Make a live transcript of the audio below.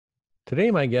Today,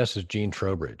 my guest is Gene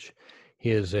Trowbridge.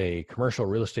 He is a commercial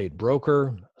real estate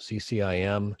broker,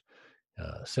 CCIM,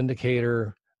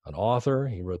 syndicator, an author.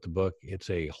 He wrote the book, It's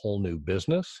a Whole New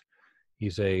Business.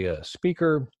 He's a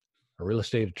speaker, a real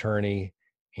estate attorney,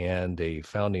 and a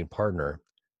founding partner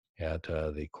at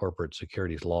the corporate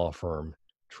securities law firm,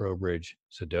 Trowbridge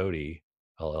Sidoti,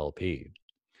 LLP,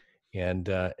 and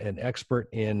an expert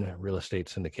in real estate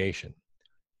syndication.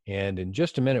 And in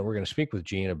just a minute, we're going to speak with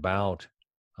Gene about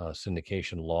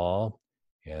syndication law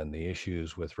and the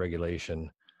issues with Regulation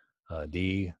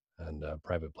D and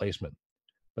private placement.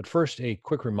 But first, a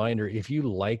quick reminder, if you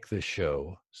like the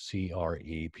show,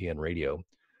 CREPN Radio,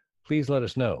 please let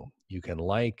us know. You can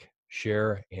like,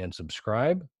 share, and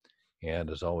subscribe.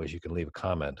 And as always, you can leave a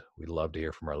comment. We'd love to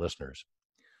hear from our listeners.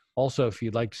 Also, if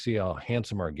you'd like to see how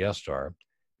handsome our guests are,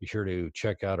 be sure to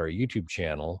check out our YouTube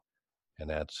channel, and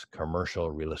that's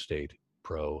Commercial Real Estate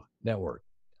Pro Network.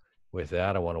 With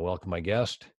that, I want to welcome my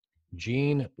guest,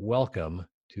 Gene. Welcome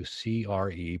to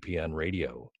CREPN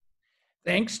Radio.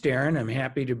 Thanks, Darren. I'm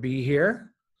happy to be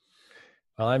here.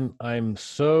 Well, I'm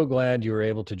so glad you were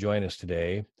able to join us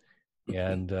today.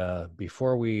 And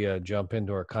before we jump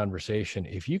into our conversation,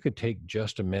 if you could take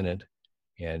just a minute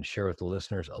and share with the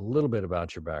listeners a little bit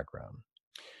about your background.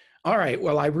 All right.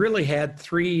 Well, I really had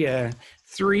three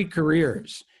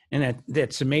careers, and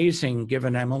that's amazing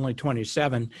given I'm only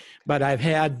 27, but I've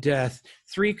had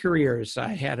three careers. I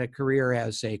had a career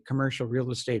as a commercial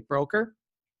real estate broker.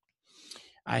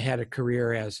 I had a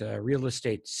career as a real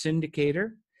estate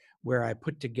syndicator, where I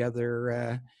put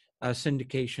together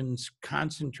syndications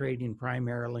concentrating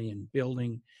primarily in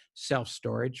building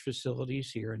self-storage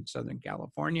facilities here in Southern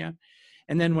California.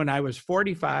 And then when I was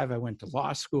 45, I went to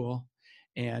law school.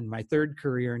 And my third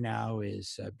career now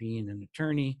is being an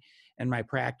attorney, and my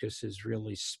practice is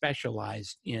really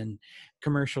specialized in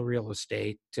commercial real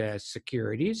estate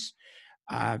securities.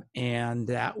 And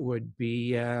that would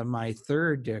be my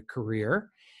third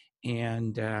career.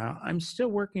 And I'm still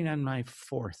working on my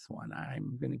fourth one.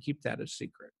 I'm going to keep that a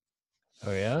secret.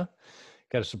 Oh, yeah?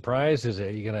 Got a surprise? Is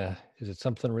it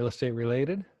something real estate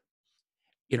related?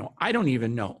 I don't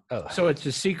even know. Oh. So it's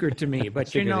a secret to me,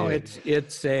 but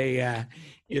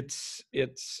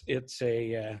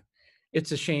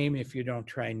it's a shame if you don't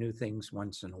try new things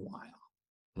once in a while.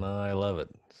 No, I love it.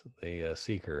 The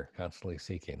seeker, constantly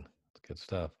seeking. It's good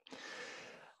stuff.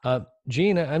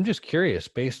 Gene, I'm just curious,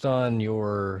 based on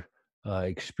your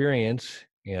experience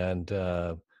and,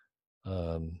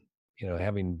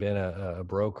 having been a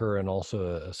broker and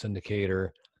also a syndicator,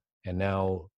 and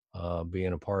now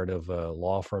being a part of a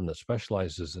law firm that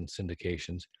specializes in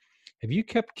syndications, have you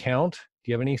kept count?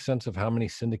 Do you have any sense of how many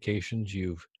syndications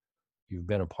you've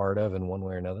been a part of in one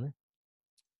way or another?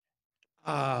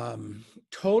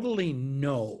 Totally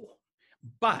no.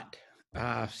 But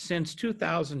since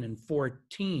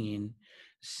 2014,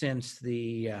 since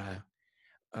the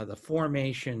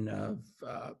formation of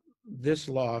this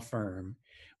law firm,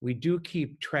 we do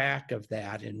keep track of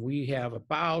that, and we have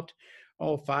about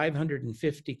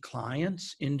 550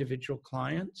 clients, individual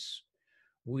clients.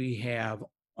 We have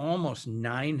almost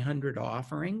 900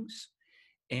 offerings,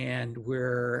 and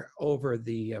we're over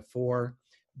the $4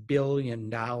 billion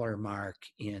mark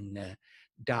in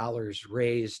dollars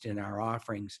raised in our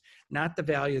offerings. Not the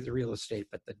value of the real estate,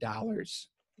 but the dollars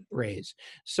raised.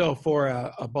 So for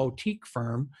a boutique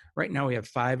firm, right now we have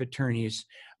 5 attorneys.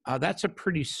 That's a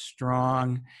pretty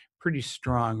strong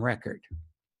record.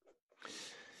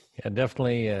 Yeah,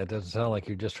 definitely. It doesn't sound like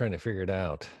you're just trying to figure it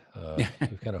out.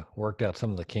 You've kind of worked out some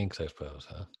of the kinks, I suppose,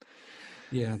 huh?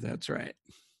 Yeah, that's right.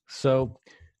 So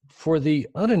for the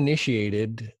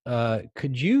uninitiated,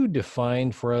 could you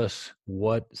define for us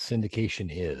what syndication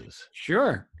is?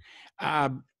 Sure.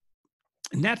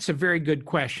 And that's a very good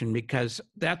question, because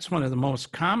that's one of the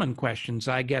most common questions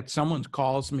I get. Someone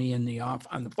calls me on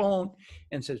the phone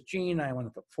and says, Gene, I want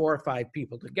to put 4 or 5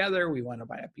 people together. We want to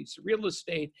buy a piece of real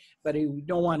estate, but we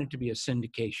don't want it to be a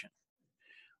syndication.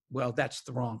 Well, that's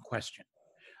the wrong question.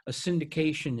 A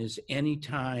syndication is any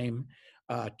time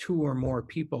 2 or more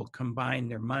people combine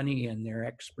their money and their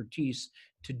expertise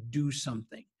to do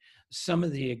something. Some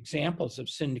of the examples of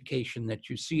syndication that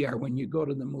you see are when you go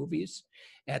to the movies.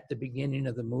 At the beginning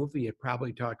of the movie, it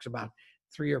probably talks about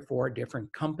 3 or 4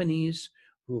 different companies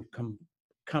who have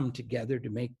come together to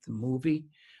make the movie.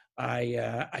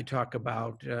 I talk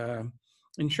about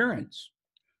insurance,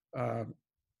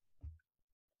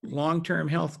 long-term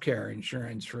health care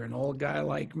insurance for an old guy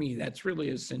like me. That's really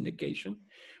a syndication.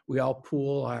 We all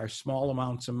pool our small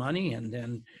amounts of money, and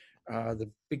then the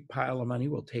big pile of money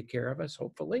will take care of us,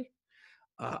 hopefully.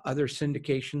 Other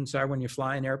syndications are when you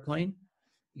fly an airplane.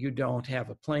 You don't have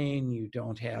a plane. You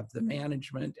don't have the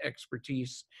management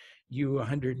expertise. You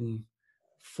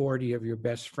 140 of your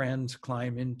best friends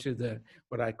climb into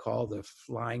what I call the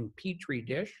flying petri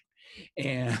dish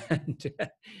and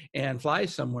and fly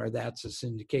somewhere. That's a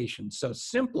syndication. So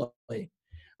simply,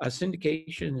 a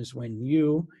syndication is when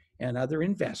you and other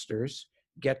investors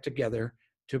get together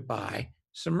to buy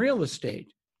some real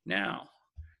estate. Now,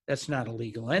 that's not a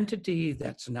legal entity.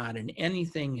 That's not an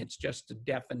anything. It's just a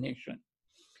definition.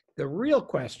 The real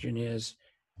question is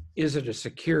it a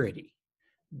security?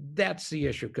 That's the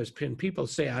issue, because when people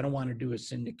say, I don't want to do a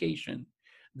syndication,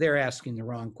 they're asking the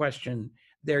wrong question.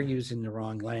 They're using the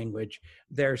wrong language.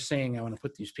 They're saying, I want to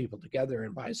put these people together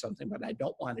and buy something, but I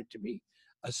don't want it to be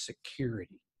a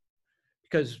security.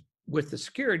 Because with the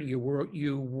security,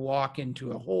 you walk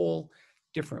into a whole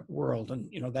different world. And,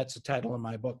 that's the title of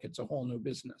my book. It's a whole new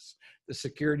business. The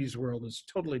securities world is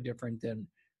totally different than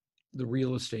the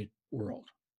real estate world.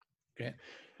 Okay.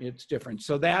 It's different.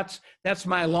 So that's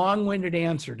my long-winded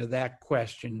answer to that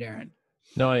question, Darren.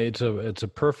 No, it's a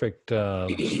perfect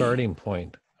starting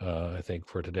point, I think,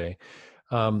 for today.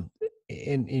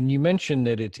 And you mentioned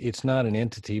that it's not an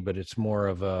entity, but it's more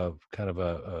of a kind of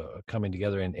a coming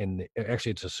together, and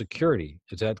actually it's a security.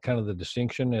 Is that kind of the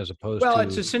distinction as opposed to? Well,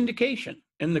 it's a syndication.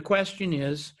 And the question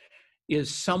is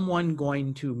someone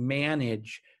going to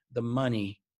manage the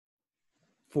money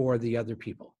for the other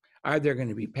people? Are there going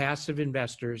to be passive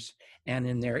investors? And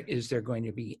is there going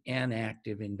to be an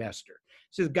active investor?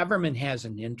 So the government has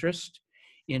an interest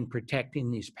in protecting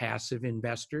these passive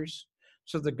investors.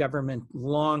 So the government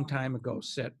long time ago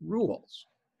set rules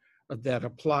that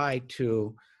apply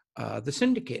to the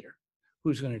syndicator,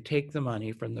 who's going to take the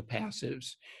money from the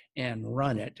passives and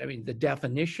run it. I mean, the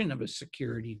definition of a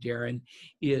security, Darren,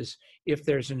 is if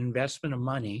there's an investment of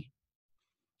money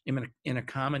in a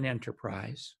common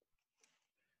enterprise,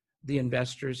 the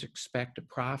investors expect a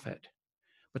profit,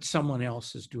 but someone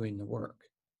else is doing the work.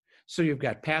 So you've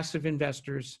got passive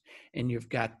investors and you've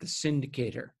got the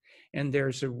syndicator. And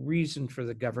there's a reason for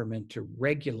the government to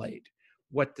regulate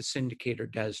what the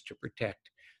syndicator does to protect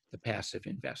the passive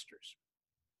investors.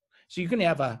 So you can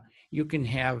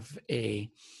have a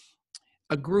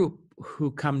group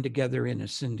who come together in a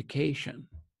syndication,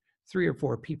 3 or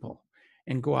 4 people,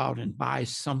 and go out and buy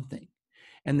something.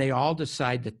 And they all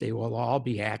decide that they will all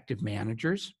be active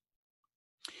managers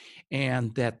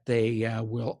and that they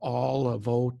will all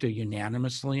vote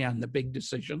unanimously on the big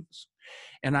decisions.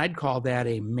 And I'd call that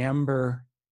a member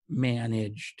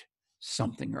managed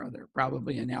something or other,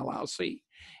 probably an LLC.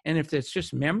 And if it's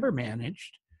just member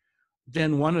managed,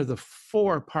 then one of the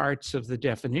 4 parts of the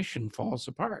definition falls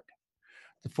apart.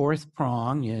 The 4th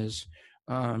prong is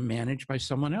managed by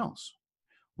someone else.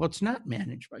 Well, it's not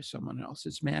managed by someone else.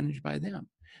 It's managed by them.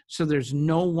 So there's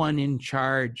no one in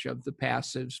charge of the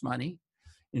passives money.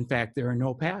 In fact, there are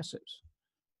no passives.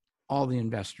 All the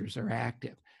investors are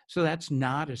active. So that's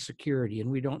not a security,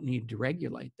 and we don't need to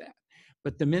regulate that.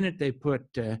 But the minute they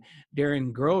put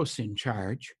Darren Gross in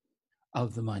charge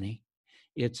of the money,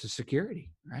 it's a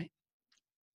security, right?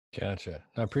 Gotcha.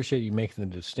 I appreciate you making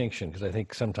the distinction, because I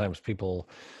think sometimes people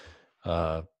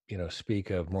speak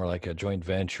of more like a joint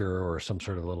venture or some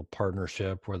sort of little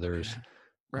partnership where there's,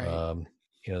 right.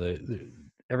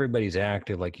 Everybody's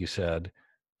active, like you said,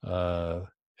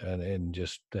 and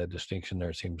just that distinction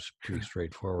there seems pretty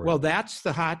straightforward. Well, that's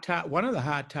the one of the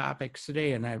hot topics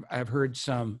today, and I've heard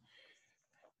some.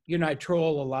 I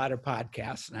troll a lot of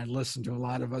podcasts and I listen to a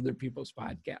lot of other people's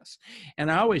podcasts, and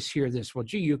I always hear this. Well,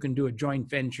 gee, you can do a joint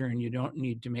venture and you don't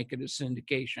need to make it a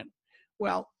syndication.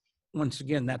 Well, once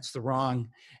again, that's the wrong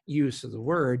use of the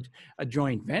word. A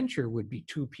joint venture would be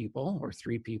 2 people or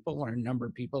 3 people or a number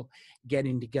of people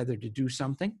getting together to do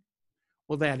something.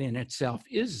 Well, that in itself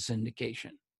is a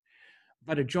syndication.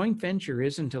 But a joint venture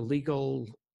isn't a legal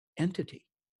entity.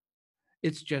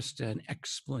 It's just an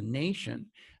explanation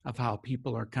of how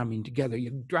people are coming together.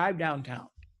 You drive downtown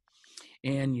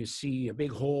and you see a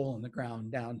big hole in the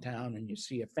ground downtown, and you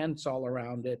see a fence all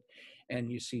around it,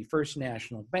 and you see First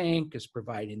National Bank is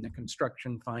providing the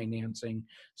construction financing.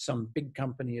 Some big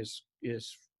company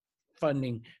is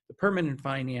funding the permanent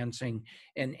financing,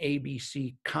 and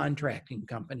ABC Contracting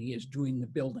Company is doing the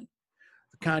building.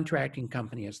 The contracting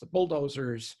company has the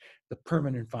bulldozers, the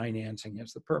permanent financing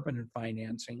has the permanent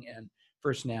financing, and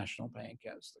First National Bank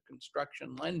has the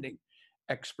construction lending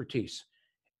expertise.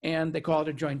 And they call it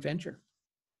a joint venture.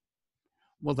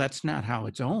 Well, that's not how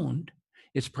it's owned.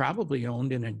 It's probably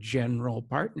owned in a general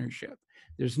partnership.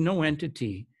 There's no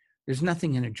entity. There's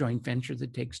nothing in a joint venture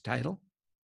that takes title.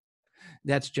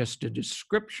 That's just a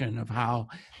description of how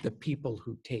the people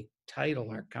who take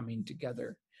title are coming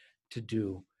together to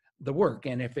do the work.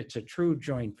 And if it's a true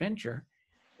joint venture,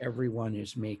 everyone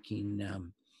is making,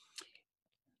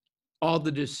 all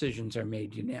the decisions are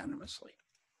made unanimously.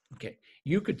 Okay,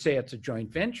 you could say it's a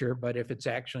joint venture, but if it's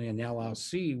actually an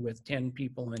LLC with 10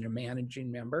 people and a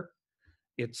managing member,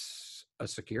 it's a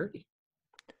security.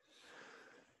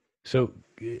 So,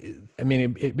 I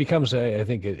mean, it becomes, I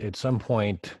think, at some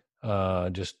point,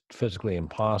 just physically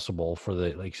impossible for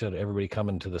like you said, everybody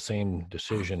coming to the same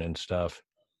decision and stuff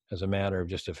as a matter of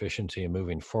just efficiency and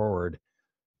moving forward.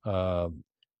 Uh,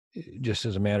 just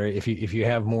as a matter, if you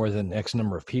have more than X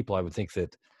number of people, I would think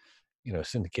that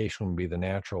syndication would be the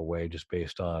natural way, just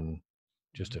based on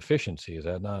just efficiency. Is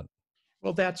that not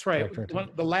Well, that's right. accurate?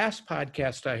 The last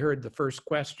podcast I heard, the first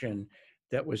question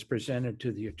that was presented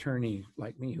to the attorney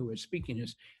like me who was speaking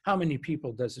is, how many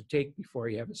people does it take before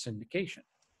you have a syndication?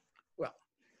 Well,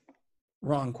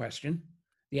 wrong question.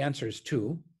 The answer is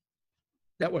 2.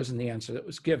 That wasn't the answer that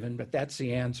was given, but that's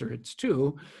the answer. It's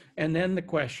 2. And then the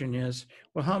question is,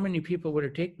 well, how many people would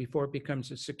it take before it becomes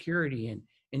a security?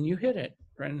 And you hit it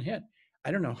right in the head.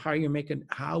 I don't know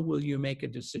how will you make a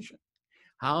decision?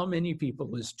 How many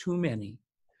people is too many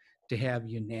to have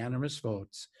unanimous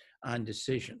votes on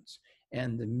decisions?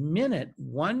 And the minute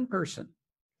one person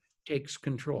takes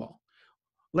control,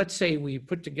 let's say we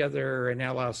put together an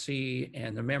LLC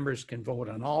and the members can vote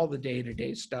on all the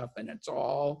day-to-day stuff and it's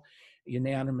all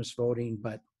unanimous voting,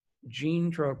 but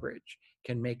Gene Trowbridge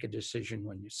can make a decision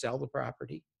when you sell the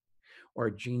property, or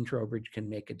Gene Trowbridge can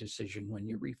make a decision when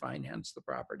you refinance the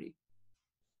property.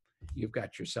 You've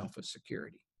got yourself a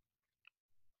security.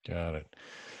 Got it.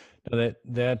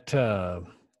 Now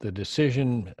the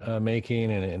decision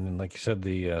making and like you said,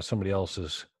 the somebody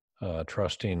else's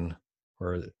trusting,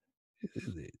 or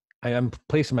I'm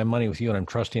placing my money with you and I'm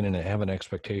trusting and I have an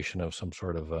expectation of some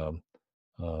sort of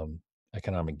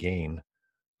economic gain.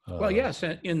 Well, yes,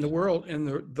 in the world,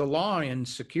 in the law in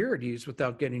securities,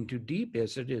 without getting too deep,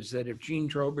 is that if Gene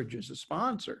Trowbridge is a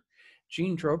sponsor,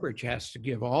 Gene Trowbridge has to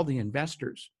give all the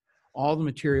investors all the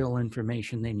material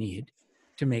information they need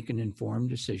to make an informed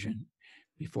decision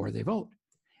before they vote.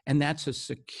 And that's a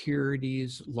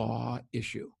securities law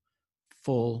issue,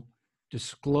 full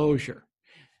disclosure.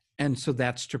 And so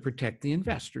that's to protect the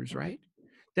investors, right?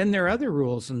 Then there are other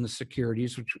rules in the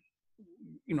securities, which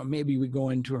maybe we go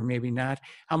into or maybe not.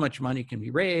 How much money can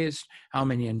be raised? How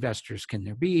many investors can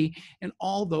there be? And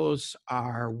all those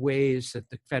are ways that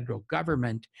the federal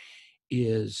government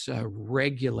is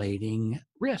regulating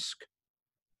risk.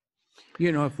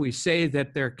 If we say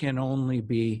that there can only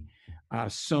be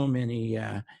so many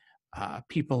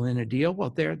people in a deal,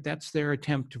 well, that's their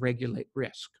attempt to regulate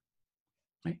risk.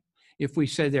 Right? If we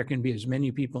say there can be as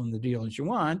many people in the deal as you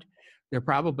want, they're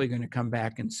probably going to come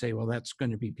back and say, well, that's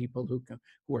going to be people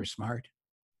who are smart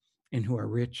and who are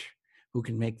rich, who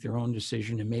can make their own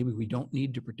decision, and maybe we don't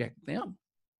need to protect them.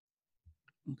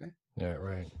 Okay. Yeah,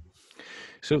 right.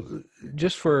 So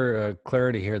just for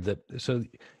clarity here, so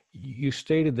you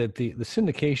stated that the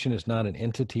syndication is not an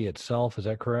entity itself. Is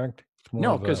that correct?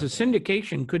 No, because a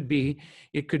syndication could be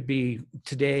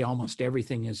today, almost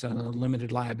everything is a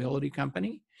limited liability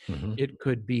company. Mm-hmm. It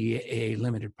could be a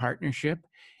limited partnership.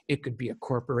 It could be a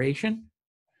corporation.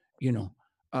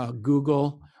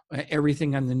 Google,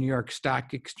 everything on the New York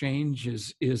Stock Exchange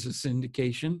is a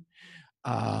syndication.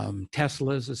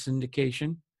 Tesla is a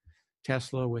syndication.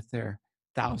 Tesla with their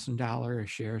 $1,000 a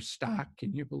share stock,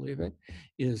 can you believe it,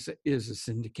 is a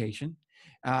syndication.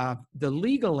 The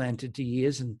legal entity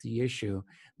isn't the issue.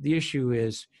 The issue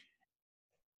is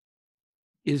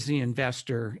the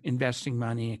investor investing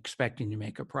money expecting to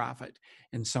make a profit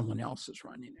and someone else is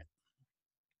running it.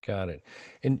 Got it.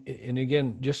 And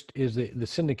again, just is the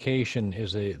syndication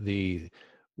is the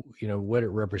what it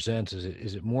represents,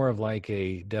 is it more of like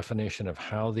a definition of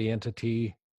how the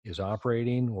entity is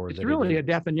operating, or it's really a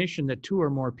definition that 2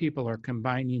 or more people are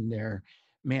combining their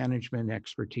management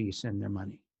expertise and their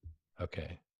money.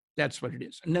 Okay. That's what it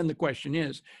is. And then the question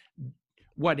is,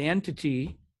 what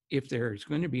entity, if there's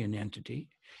going to be an entity,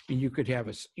 and you could have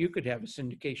a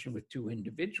syndication with 2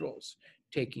 individuals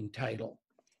taking title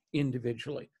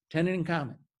individually, tenant in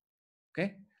common.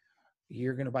 Okay.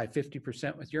 You're going to buy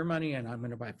 50% with your money, and I'm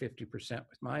going to buy 50%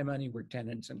 with my money. We're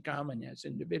tenants in common as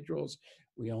individuals.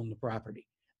 We own the property.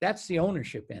 That's the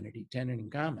ownership entity, tenant in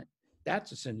common.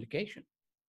 That's a syndication.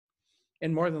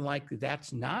 And more than likely,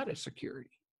 that's not a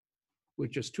security with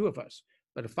just 2 of us.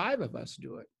 But if 5 of us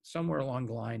do it, somewhere along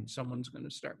the line, someone's going to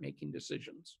start making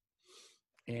decisions.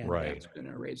 And right. That's going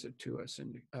to raise it to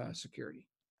a security.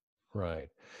 Right.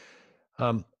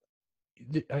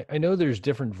 I know there's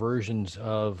different versions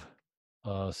of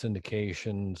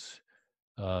syndications.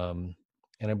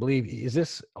 And I believe, is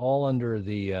this all under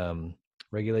the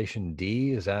Regulation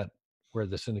D? Is that where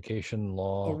the syndication Oh,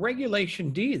 law? Regulation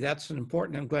D, that's an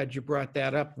important, I'm glad you brought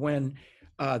that up. When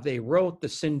they wrote the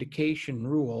syndication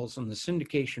rules, and the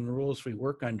syndication rules we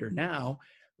work under now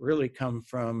really come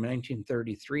from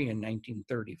 1933 and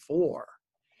 1934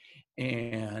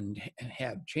 and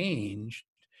have changed.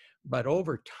 But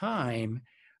over time,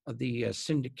 the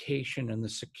syndication and the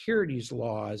securities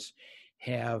laws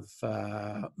have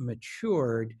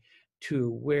matured to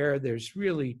where there's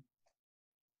really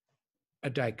a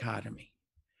dichotomy.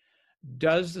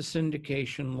 Does the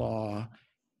syndication law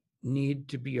need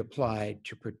to be applied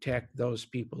to protect those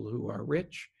people who are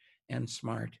rich and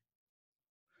smart?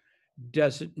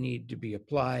 Does it need to be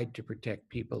applied to protect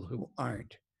people who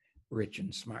aren't rich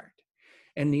and smart?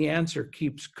 And the answer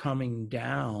keeps coming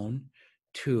down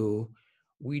to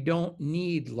we don't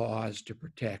need laws to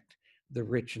protect the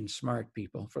rich and smart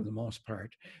people for the most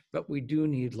part, but we do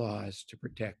need laws to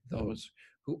protect those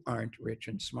who aren't rich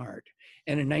and smart.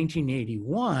 And in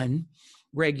 1981,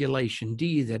 Regulation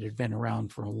D, that had been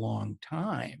around for a long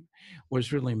time,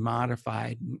 was really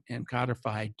modified and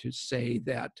codified to say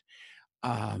that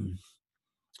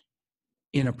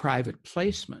in a private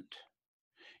placement,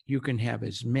 you can have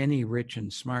as many rich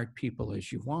and smart people as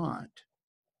you want.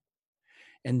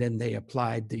 And then they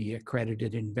applied the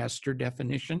accredited investor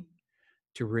definition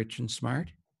to rich and smart.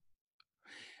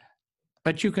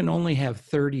 But you can only have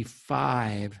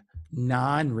 35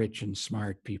 non-rich and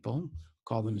smart people,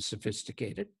 call them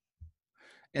sophisticated.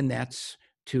 And that's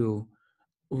to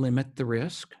limit the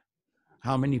risk.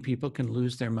 How many people can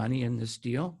lose their money in this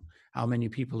deal? How many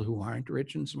people who aren't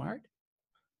rich and smart?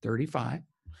 35.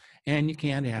 And you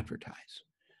can't advertise.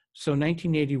 So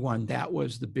 1981, that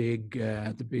was the big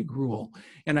rule.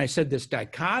 And I said this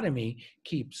dichotomy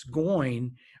keeps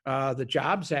going. The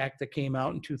Jobs Act that came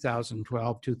out in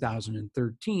 2012,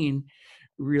 2013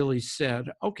 really said,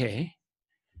 okay,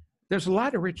 there's a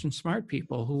lot of rich and smart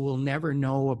people who will never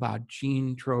know about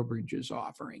Gene Trowbridge's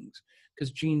offerings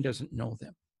because Gene doesn't know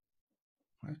them.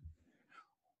 Right?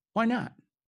 Why not?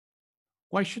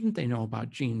 Why shouldn't they know about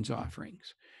Gene's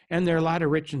offerings? And there are a lot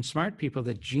of rich and smart people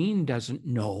that Gene doesn't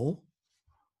know.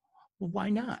 Well, why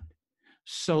not?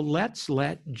 So let's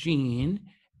let Gene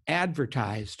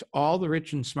advertise to all the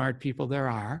rich and smart people there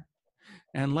are,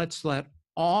 and let's let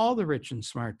all the rich and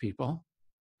smart people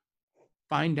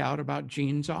find out about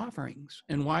Gene's offerings.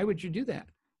 And why would you do that?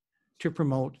 To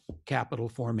promote capital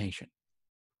formation.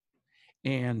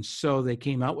 And so they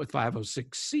came out with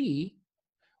 506C,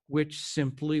 which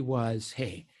simply was,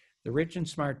 hey, the rich and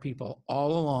smart people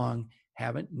all along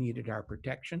haven't needed our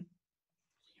protection.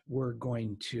 We're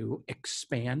going to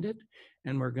expand it,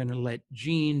 and we're going to let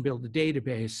Gene build a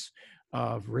database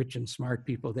of rich and smart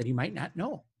people that he might not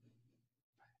know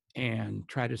and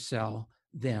try to sell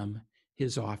them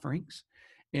his offerings.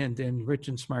 And then rich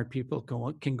and smart people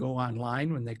can go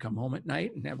online when they come home at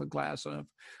night and have a glass of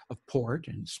port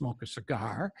and smoke a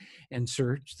cigar and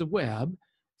search the web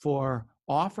for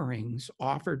offerings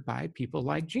offered by people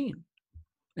like Gene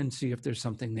and see if there's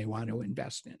something they want to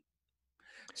invest in.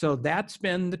 So that's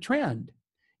been the trend,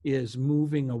 is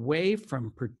moving away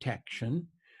from protection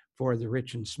for the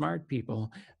rich and smart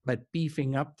people, but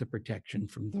beefing up the protection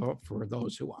for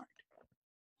those who aren't.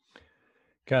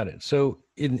 Got it. So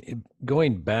in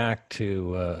going back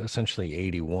to essentially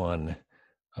 81,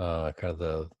 kind of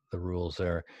the rules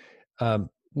there,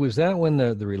 was that when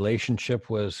the relationship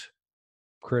was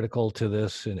critical to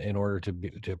this in order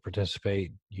to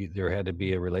participate? There had to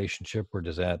be a relationship, or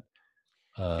does that?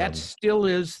 That still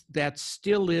is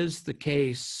the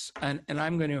case, and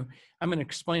I'm going to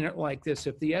explain it like this: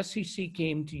 if the SEC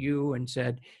came to you and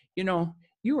said,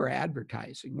 you were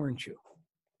advertising, weren't you?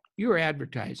 You were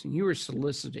advertising, you were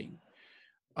soliciting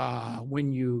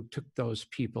when you took those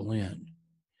people in,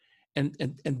 and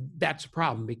that's a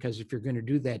problem, because if you're going to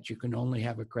do that, you can only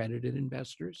have accredited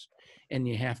investors, and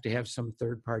you have to have some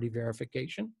third-party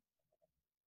verification.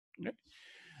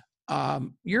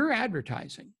 You're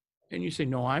advertising. And you say,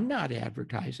 no, I'm not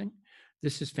advertising.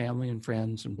 This is family and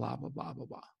friends and blah, blah, blah, blah,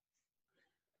 blah.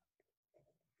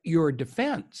 Your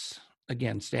defense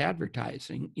against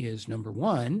advertising is, number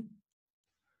one,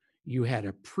 you had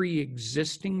a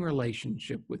pre-existing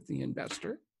relationship with the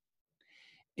investor.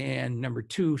 And number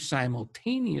two,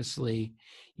 simultaneously,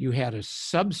 you had a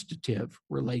substantive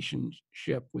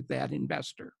relationship with that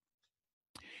investor.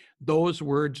 Those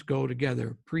words go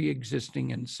together,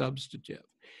 pre-existing and substantive.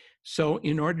 So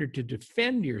in order to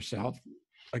defend yourself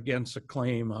against a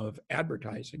claim of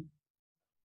advertising,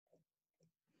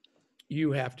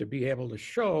 you have to be able to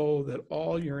show that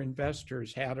all your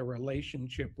investors had a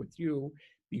relationship with you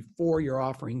before your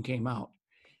offering came out.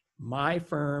 My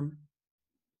firm,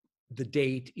 the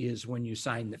date is when you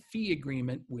sign the fee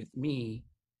agreement with me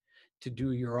to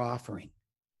do your offering.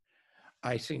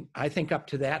 I think up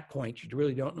to that point, you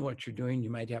really don't know what you're doing.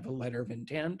 You might have a letter of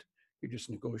intent. You're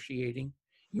just negotiating.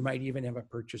 You might even have a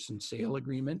purchase and sale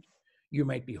agreement. You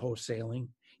might be wholesaling.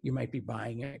 You might be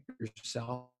buying it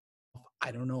yourself.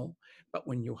 I don't know. But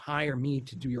when you hire me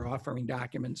to do your offering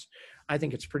documents, I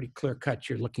think it's pretty clear cut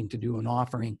you're looking to do an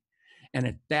offering. And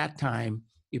at that time,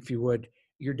 if you would,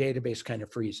 your database kind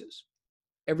of freezes.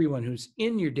 Everyone who's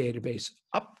in your database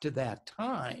up to that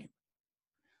time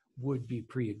would be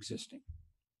pre-existing.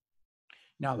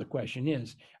 Now the question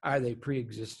is, are they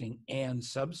pre-existing and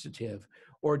substantive,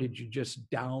 or did you just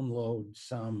download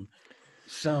some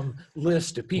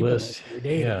list of people in your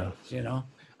database? Yeah. You know,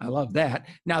 I love that.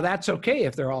 Now that's okay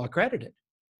if they're all accredited.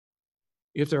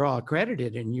 If they're all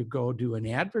accredited and you go do an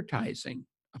advertising,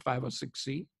 a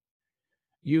 506c,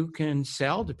 you can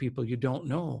sell to people you don't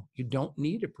know. You don't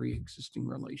need a pre-existing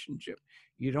relationship.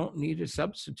 You don't need a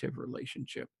substantive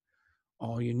relationship.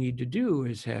 All you need to do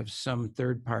is have some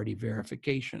third-party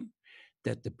verification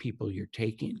that the people you're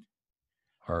taking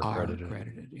Are are accredited.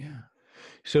 accredited. Yeah.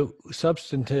 So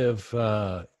substantive,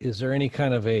 is there any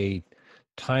kind of a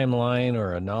timeline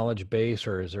or a knowledge base,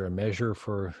 or is there a measure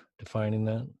for defining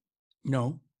that?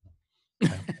 No.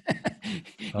 Okay.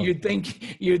 You'd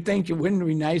think it wouldn't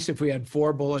be nice if we had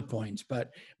 4 bullet points,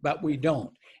 but we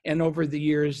don't. And over the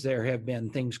years, there have been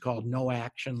things called no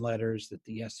action letters that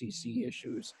the SEC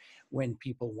issues when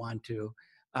people want to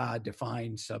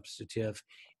define substantive,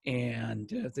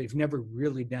 and they've never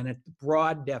really done it. The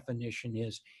broad definition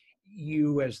is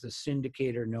you, as the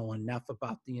syndicator, know enough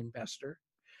about the investor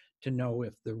to know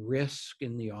if the risk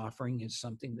in the offering is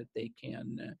something that they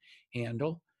can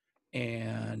handle,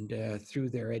 and through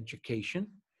their education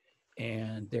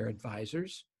and their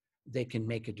advisors, they can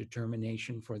make a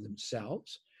determination for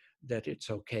themselves that it's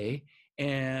okay.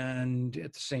 And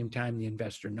at the same time, the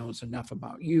investor knows enough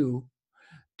about you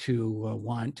to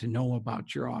want to know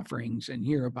about your offerings and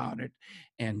hear about it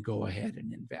and go ahead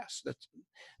and invest.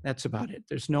 That's about it.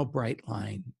 There's no bright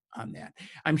line on that.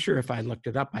 I'm sure if I looked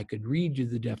it up, I could read you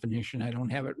the definition. I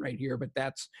don't have it right here, but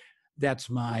that's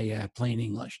my plain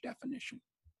English definition.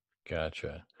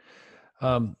 Gotcha.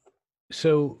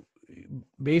 So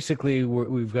basically,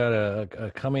 we've got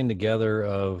a coming together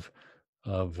of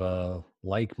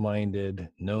like-minded,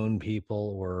 known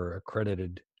people or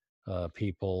accredited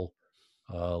people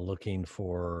looking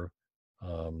for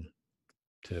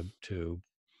to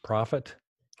profit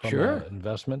from Sure. an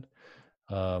investment.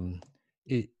 As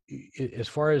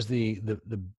far as the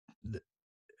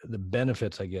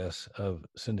benefits, I guess, of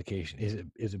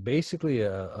syndication, is it basically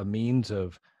a means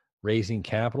of raising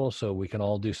capital so we can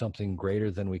all do something greater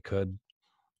than we could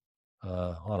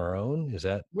on our own? Is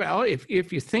that? Well,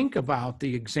 if you think about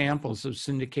the examples of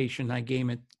syndication I gave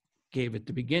at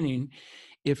the beginning,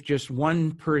 if just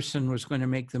one person was going to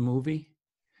make the movie,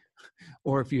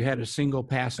 or if you had a single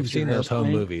passenger I've seen those home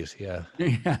airplane. movies, yeah.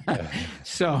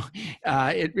 So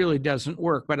it really doesn't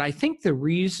work. But I think the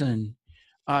reason,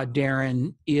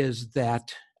 Darren, is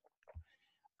that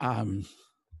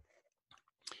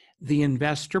the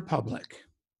investor public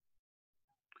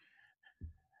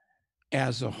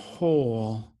as a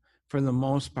whole, for the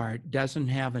most part, doesn't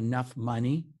have enough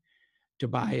money to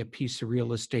buy a piece of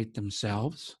real estate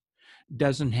themselves,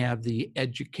 doesn't have the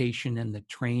education and the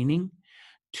training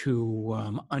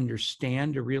to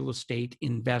understand a real estate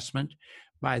investment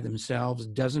by themselves,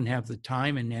 doesn't have the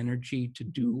time and energy to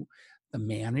do the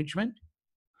management.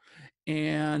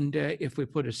 And if we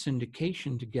put a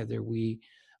syndication together, we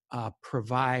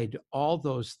provide all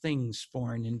those things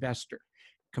for an investor,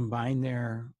 combine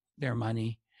their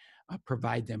money,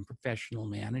 provide them professional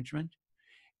management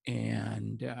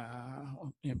and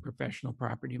professional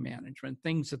property management,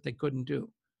 things that they couldn't do.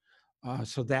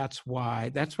 So that's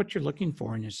what you're looking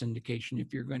for in a syndication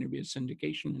if you're going to be a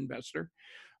syndication investor.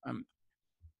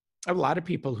 I have a lot of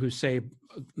people who say,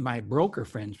 my broker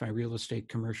friends, my real estate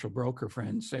commercial broker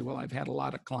friends say, well, I've had a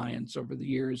lot of clients over the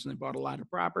years and they bought a lot of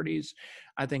properties.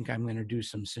 I think I'm going to do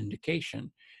some syndication.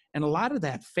 And a lot of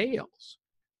that fails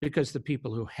because the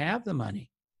people who have the money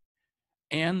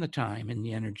and the time and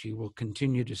the energy will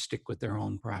continue to stick with their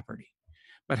own property.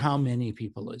 But how many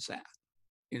people is that?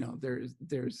 You know,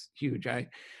 there's huge. I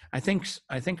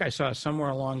think I saw somewhere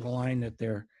along the line that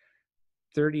there are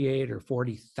 38 or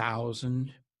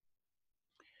 40,000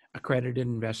 accredited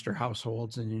investor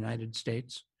households in the United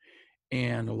States.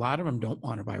 And a lot of them don't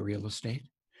want to buy real estate,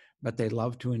 but they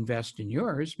love to invest in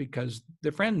yours because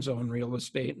their friends own real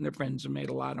estate and their friends have made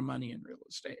a lot of money in real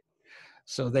estate.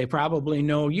 So they probably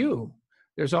know you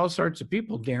There's all sorts of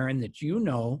people, Darren, that you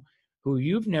know who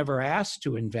you've never asked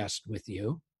to invest with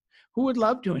you, who would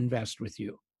love to invest with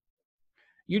you.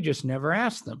 You just never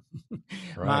asked them.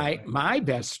 Right. My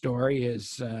best story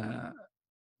is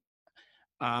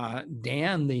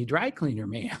Dan, the dry cleaner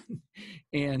man.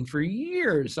 And for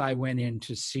years, I went in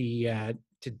to see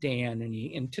to Dan,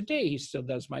 and today he still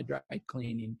does my dry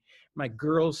cleaning. My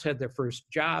girls had their first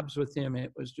jobs with him.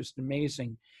 It was just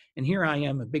amazing. And here I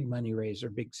am, a big money raiser,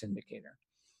 big syndicator.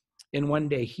 And one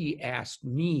day he asked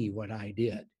me what I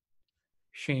did.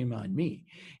 Shame on me.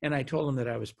 And I told him that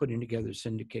I was putting together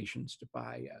syndications to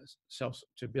buy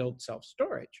to build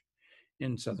self-storage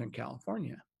in Southern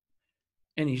California.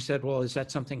 And he said, well, is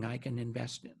that something I can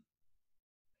invest in?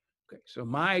 Okay, so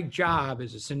my job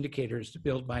as a syndicator is to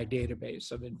build my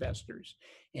database of investors.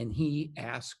 And he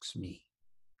asks me,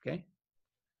 okay?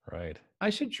 Right. I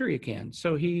said, sure you can.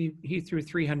 So he threw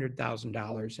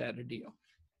 $300,000 at a deal.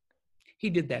 He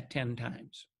did that 10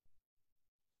 times.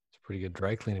 It's a pretty good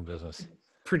dry cleaning business.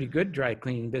 Pretty good dry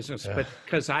cleaning business, but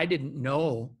because I didn't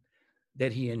know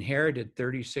that he inherited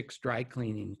 36 dry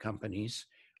cleaning companies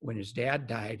when his dad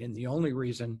died. And the only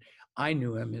reason I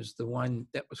knew him is the one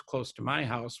that was close to my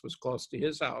house was close to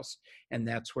his house. And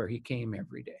that's where he came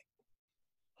every day.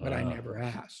 But I never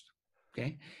asked.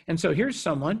 Okay. And so here's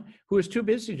someone who was too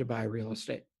busy to buy real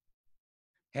estate,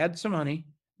 had some money,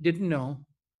 didn't know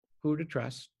who to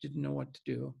trust, didn't know what to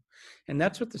do. And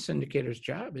that's what the syndicator's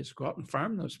job is, go out and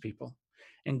farm those people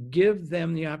and give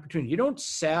them the opportunity. You don't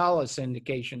sell a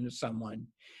syndication to someone.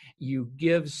 You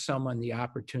give someone the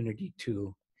opportunity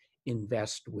to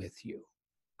invest with you.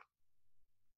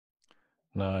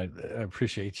 No, I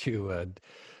appreciate you,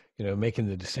 making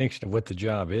the distinction of what the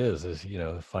job is,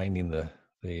 finding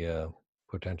the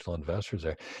potential investors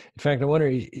there. In fact, I wonder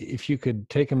if you could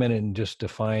take a minute and just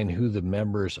define who the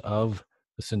members of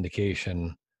the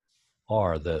syndication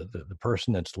are, the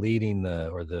person that's leading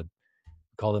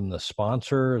call them the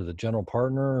sponsor, the general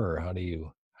partner, or how do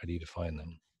you define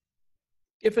them?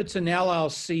 If it's an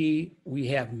LLC, we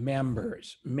have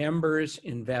members. Members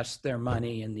invest their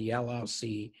money in the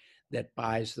LLC that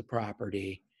buys the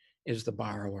property is the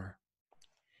borrower.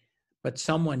 But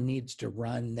someone needs to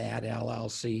run that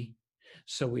LLC,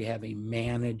 so we have a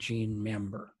managing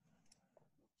member.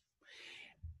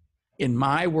 In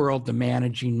my world, the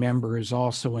managing member is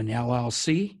also an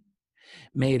LLC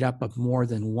made up of more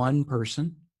than one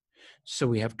person, so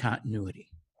we have continuity.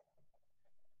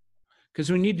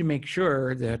 Because we need to make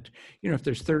sure that, if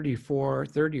there's 30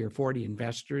 or 40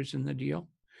 investors in the deal,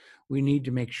 we need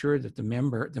to make sure that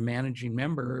the managing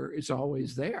member is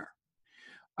always there.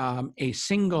 A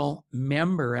single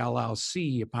member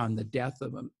LLC, upon the death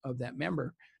of that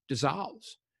member,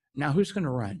 dissolves. Now, who's going to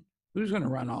run? Who's going to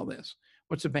run all this?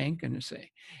 What's a bank going to say?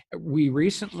 We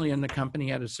recently in the company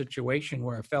had a situation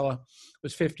where a fellow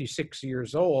was 56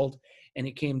 years old, and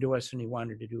he came to us and he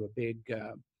wanted to do a big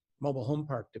mobile home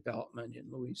park development in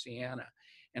Louisiana.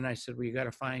 And I said, well, you got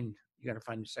to find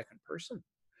a second person.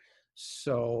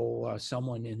 So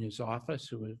someone in his office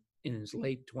who was in his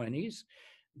late 20s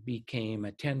became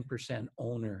a 10%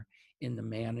 owner in the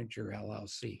manager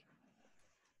LLC.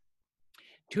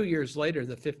 2 years later,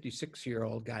 the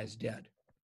 56-year-old guy's dead.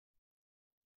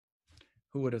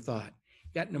 Who would have thought?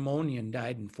 Got pneumonia and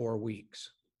died in 4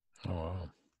 weeks. Oh, wow.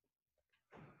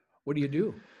 What do you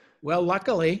do? Well,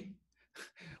 luckily,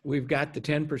 we've got the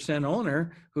 10%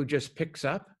 owner who just picks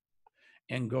up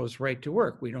and goes right to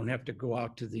work. We don't have to go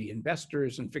out to the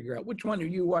investors and figure out which one of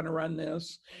you want to run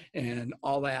this and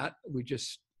all that. We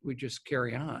just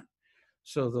carry on.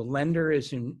 So the lender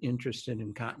is interested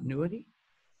in continuity.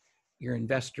 Your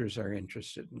investors are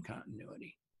interested in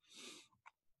continuity.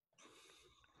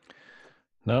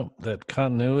 No, that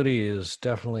continuity is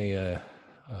definitely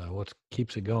what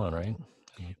keeps it going, right?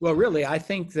 Well, really, I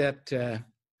think that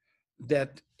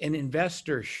that an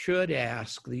investor should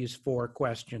ask these 4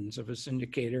 questions of a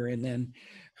syndicator, and then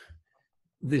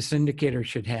the syndicator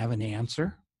should have an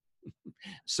answer.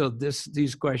 So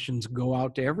these questions go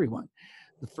out to everyone.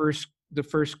 The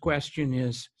first question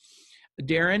is,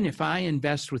 Darren, if I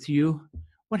invest with you,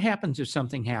 what happens if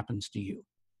something happens to you?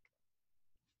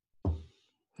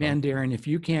 Man, Darren, if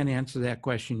you can't answer that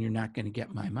question, you're not going to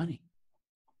get my money.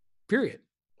 Period.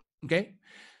 Okay?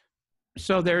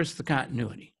 So there's the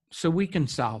continuity. So we can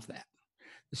solve that.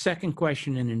 The second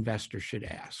question an investor should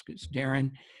ask is,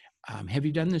 Darren, have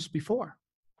you done this before?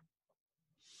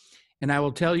 And I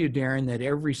will tell you, Darren, that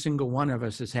every single one of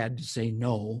us has had to say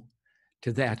no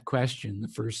to that question the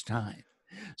first time.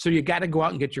 So you got to go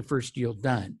out and get your first deal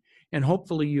done. And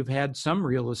hopefully you've had some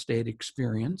real estate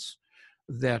experience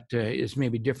that is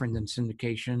maybe different than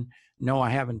syndication. No, I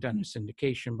haven't done a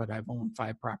syndication, but I've owned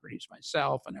 5 properties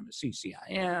myself, and I'm a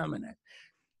CCIM, and I've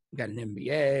got an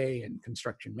MBA in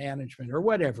construction management, or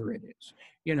whatever it is.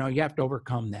 You know, you have to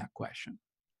overcome that question,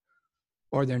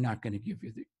 or they're not going to give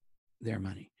you their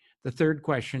money. The third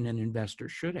question an investor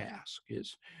should ask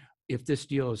is, if this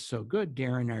deal is so good,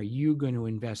 Darren, are you going to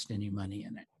invest any money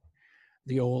in it?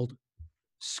 The old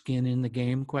skin in the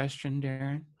game question,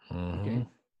 Darren. Okay.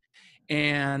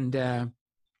 And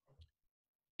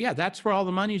yeah, that's where all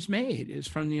the money's made, is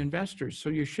from the investors. So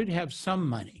you should have some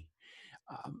money.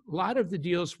 A lot of the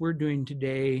deals we're doing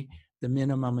today, the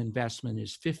minimum investment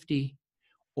is $50,000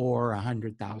 or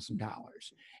 $100,000.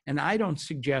 And I don't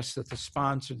suggest that the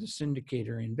sponsor, the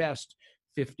syndicator, invest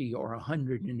 50 or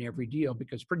 100 in every deal,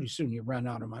 because pretty soon you run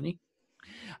out of money.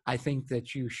 I think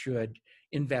that you should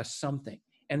invest something.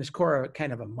 And it's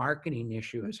kind of a marketing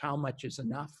issue, is how much is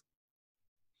enough.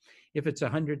 If it's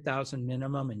 100,000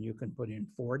 minimum and you can put in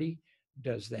 40,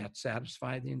 does that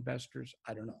satisfy the investors?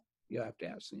 I don't know. You have to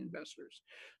ask the investors.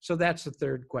 So that's the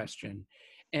third question.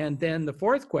 And then the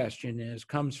fourth question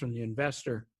comes from the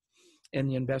investor. And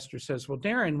the investor says, well,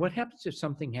 Darren, what happens if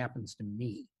something happens to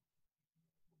me?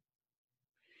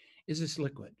 Is this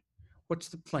liquid? What's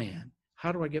the plan?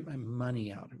 How do I get my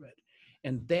money out of it?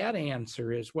 And that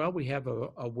answer is, well, we have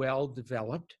a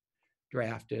well-developed,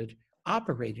 drafted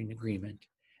operating agreement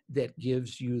that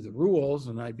gives you the rules,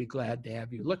 and I'd be glad to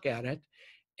have you look at it.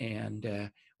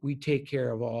 And we take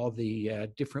care of all the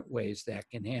different ways that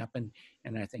can happen,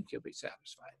 and I think you'll be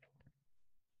satisfied.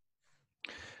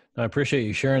 I appreciate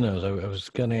you sharing those. I was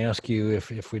going to ask you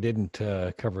if we didn't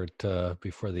cover it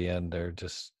before the end, there are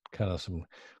just kind of some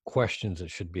questions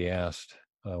that should be asked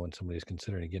when somebody's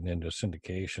considering getting into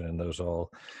syndication, and those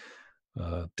all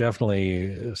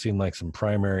definitely seem like some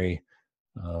primary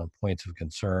points of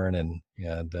concern, and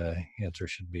answers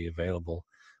should be available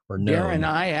or known.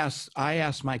 Darren, I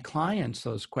ask my clients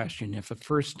those questions. If a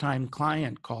first-time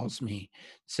client calls me,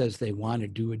 says they want to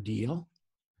do a deal,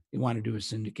 they want to do a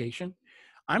syndication,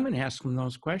 I'm going to ask them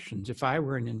those questions. If I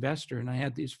were an investor and I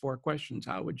had these 4 questions,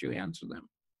 how would you answer them?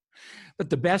 But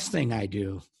the best thing I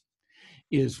do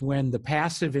is when the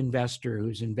passive investor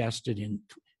who's invested in,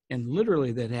 and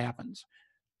literally that happens,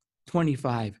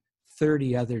 25,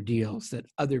 30 other deals that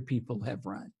other people have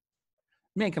run,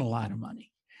 making a lot of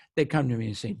money. They come to me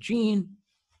and say, Gene,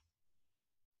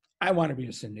 I want to be a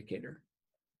syndicator.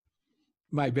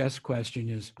 My best question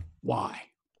is, why?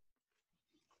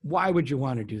 Why would you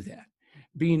want to do that?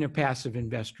 Being a passive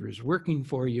investor is working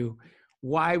for you.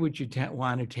 Why would you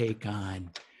want to take on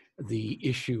the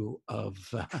issue of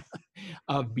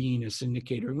being a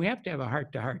syndicator? And we have to have a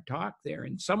heart-to-heart talk there.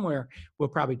 And somewhere we'll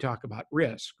probably talk about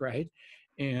risk, right?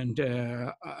 And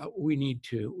we need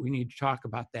to talk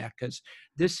about that, because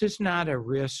this is not a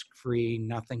risk-free,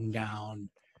 nothing down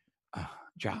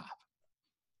job.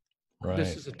 Right.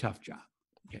 This is a tough job.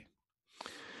 Okay.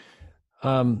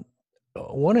 I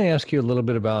want to ask you a little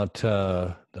bit about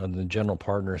on the general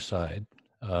partner side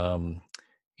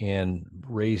and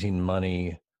raising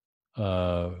money,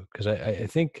 because I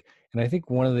think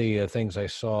one of the things I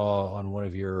saw on one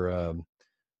of your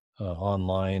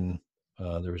online,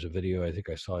 there was a video I think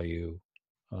I saw you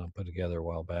put together a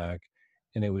while back,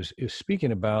 and it was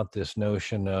speaking about this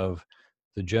notion of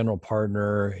the general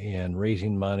partner and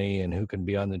raising money and who can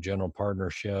be on the general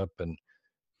partnership and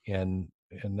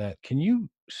that. Can you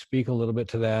speak a little bit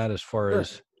to that as far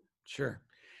as? Sure.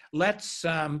 Let's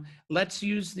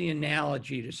use the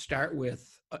analogy to start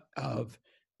with of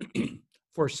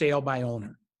for sale by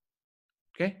owner.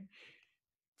 Okay.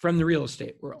 From the real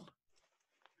estate world.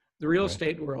 The real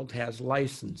estate world has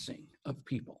licensing of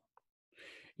people.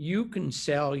 You can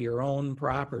sell your own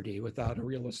property without a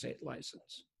real estate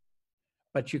license,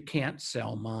 but you can't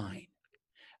sell mine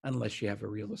unless you have a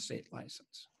real estate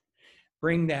license.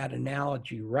 Bring that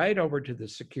analogy right over to the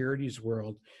securities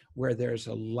world, where there's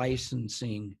a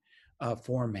licensing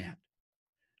format.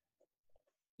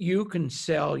 You can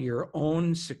sell your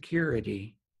own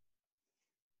security,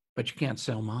 but you can't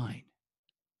sell mine.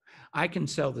 I can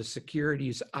sell the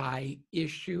securities I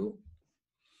issue,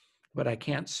 but I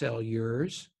can't sell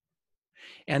yours.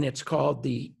 And it's called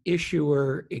the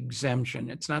issuer exemption.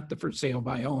 It's not the for sale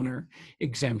by owner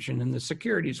exemption. In the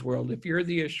securities world, if you're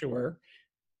the issuer,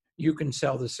 you can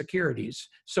sell the securities.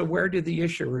 So where do the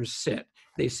issuers sit?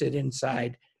 They sit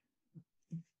inside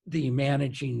the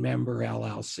managing member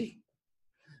LLC.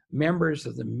 Members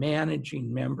of the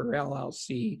managing member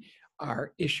LLC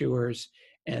are issuers,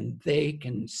 and they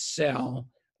can sell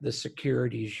the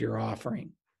securities you're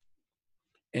offering.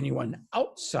 Anyone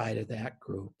outside of that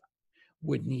group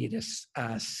would need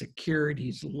a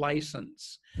securities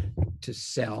license to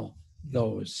sell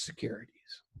those securities.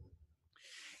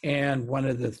 And one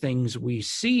of the things we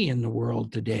see in the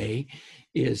world today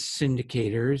is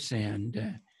syndicators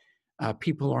and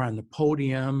people are on the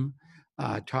podium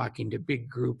talking to big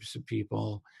groups of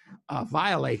people,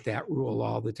 violate that rule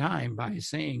all the time by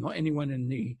saying, well, anyone in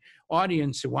the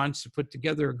audience who wants to put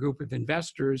together a group of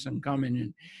investors and come in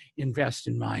and invest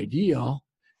in my deal,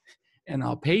 and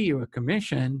I'll pay you a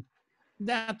commission,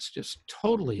 that's just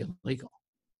totally illegal.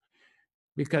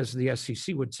 Because the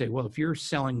SEC would say, well, if you're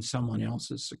selling someone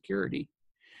else's security,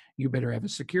 you better have a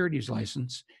securities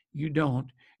license. You don't.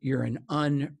 You're an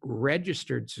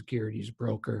unregistered securities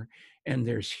broker, and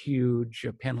there's huge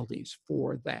penalties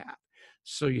for that.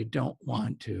 So you don't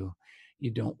want to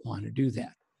do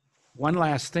that. One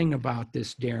last thing about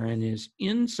this, Darren, is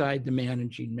inside the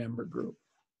managing member group,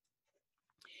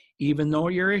 even though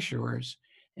you're issuers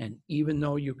and even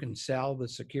though you can sell the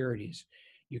securities,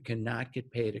 you cannot get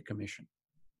paid a commission.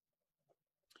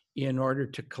 In order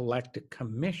to collect a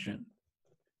commission,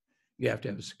 you have to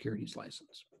have a securities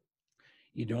license.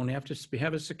 You don't have to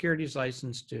have a securities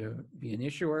license to be an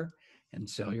issuer and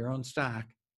sell your own stock,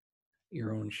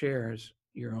 your own shares,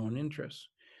 your own interests,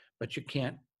 but you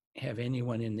can't have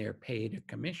anyone in there paid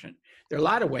a commission. There are a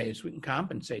lot of ways we can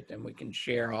compensate them. We can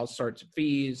share all sorts of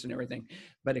fees and everything,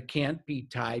 but it can't be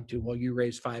tied to, well, you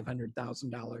raised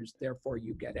 $500,000, therefore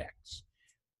you get X.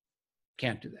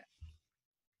 Can't do that.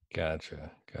 Gotcha.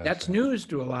 That's news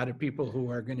to a lot of people who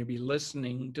are going to be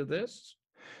listening to this.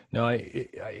 No,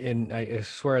 I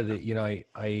swear that,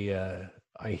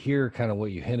 I hear kind of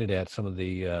what you hinted at, some of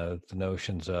the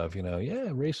notions of,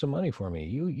 yeah, raise some money for me.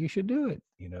 You should do it,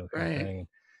 kind of thing.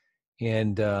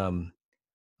 And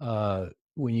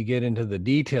when you get into the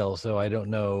details, though, I don't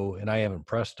know, and I haven't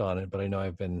pressed on it, but I know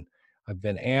I've been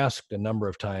asked a number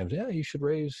of times, yeah, you should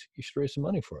raise some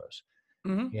money for us.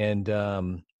 Mm-hmm. And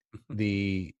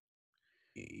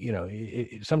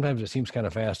sometimes it seems kind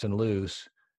of fast and loose.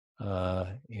 I'll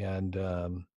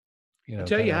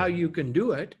tell you how you can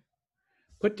do it.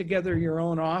 Put together your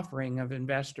own offering of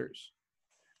investors.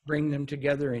 Bring them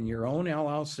together in your own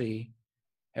LLC.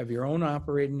 Have your own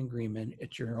operating agreement.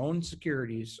 It's your own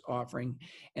securities offering.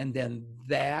 And then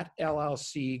that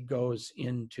LLC goes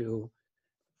into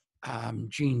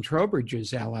Gene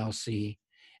Trowbridge's LLC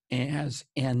as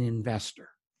an investor.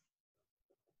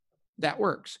 That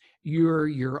works. You're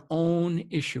your own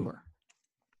issuer.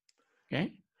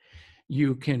 Okay?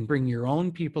 You can bring your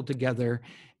own people together,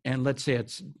 and let's say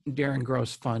it's Darren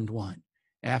Gross Fund 1.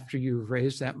 After you've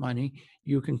raised that money,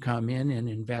 you can come in and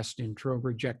invest in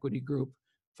Trowbridge Equity Group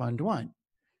Fund 1.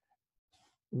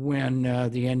 When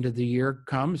the end of the year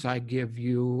comes, I give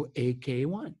you a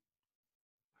K1.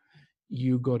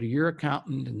 You go to your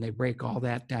accountant and they break all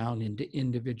that down into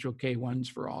individual K1s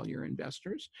for all your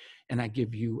investors. And I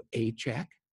give you a check.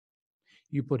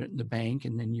 You put it in the bank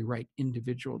and then you write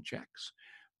individual checks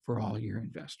for all your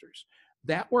investors.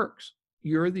 That works.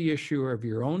 You're the issuer of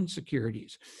your own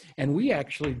securities. And we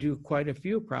actually do quite a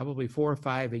few, probably 4 or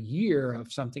 5 a year,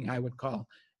 of something I would call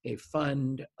a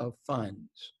fund of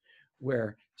funds,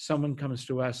 where someone comes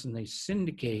to us and they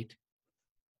syndicate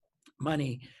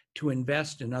money to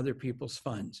invest in other people's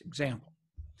funds. Example,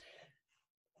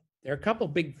 there are a couple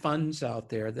big funds out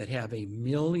there that have $1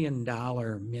 million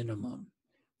minimum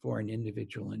for an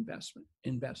individual investor.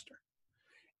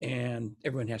 And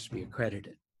everyone has to be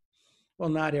accredited. Well,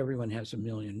 not everyone has $1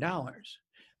 million.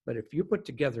 But if you put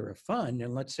together a fund,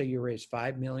 and let's say you raise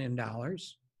 $5 million,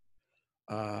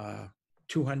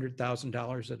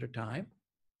 $200,000 at a time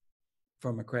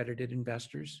from accredited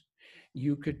investors,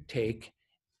 you could take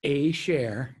a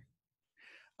share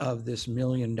of this $1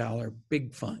 million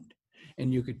big fund,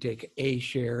 and you could take a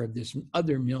share of this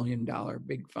other $1 million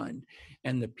big fund.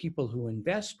 And the people who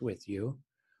invest with you,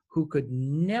 who could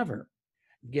never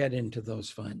get into those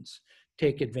funds,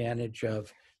 take advantage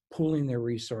of pooling their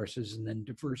resources and then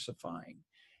diversifying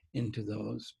into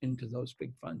those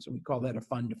big funds. And we call that a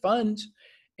fund of funds,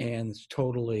 and it's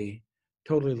totally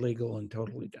legal and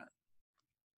totally done.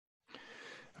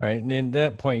 All right, and at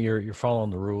that point, you're following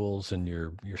the rules and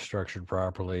you're structured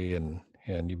properly, and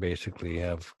you basically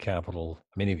have capital.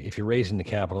 I mean, if you're raising the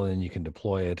capital, then you can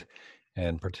deploy it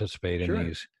and participate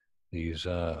in these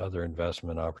other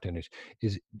investment opportunities.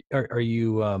 Are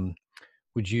you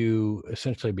would you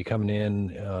essentially be coming in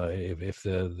if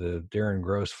the Darren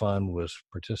Gross Fund was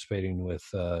participating with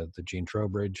the Gene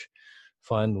Trowbridge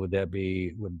Fund? Would that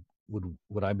be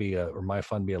would I be or my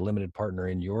fund be a limited partner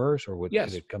in yours, or would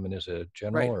it come in as a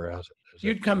general, or how's it?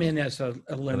 You'd come in as a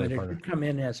limited. You'd come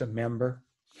in as a member.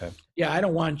 Okay. Yeah, I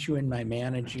don't want you in my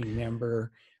managing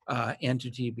member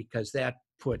entity, because that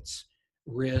puts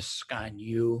risk on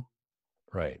you.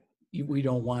 Right. We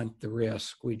don't want the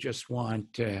risk. We just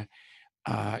want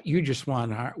we just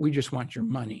want your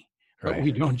money, but Right.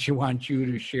 we don't want you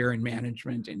to share in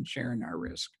management and share in our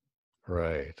risk.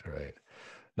 Right. Right.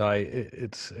 No,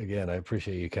 it's again, I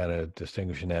appreciate you kind of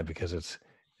distinguishing that, because it's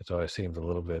always seemed a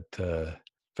little bit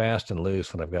fast and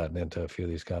loose when I've gotten into a few of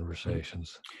these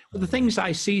conversations. Well, the things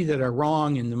I see that are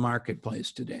wrong in the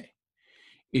marketplace today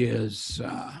is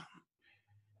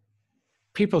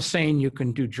people saying you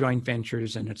can do joint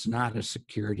ventures and it's not a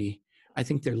security. I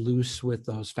think they're loose with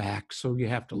those facts, so you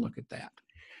have to look at that.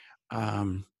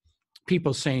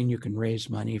 People saying you can raise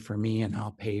money for me and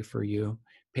I'll pay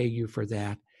you for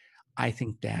that. I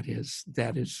think that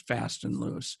is fast and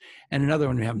loose. And another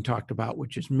one we haven't talked about,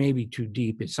 which is maybe too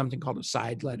deep, is something called a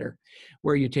side letter,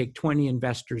 where you take 20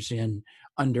 investors in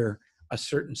under a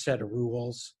certain set of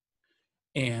rules.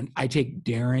 And I take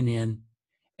Darren in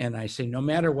and I say, no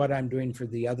matter what I'm doing for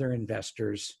the other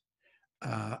investors,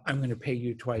 I'm going to pay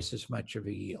you twice as much of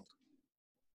a yield.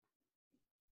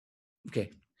 Okay.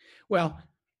 Well,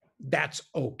 that's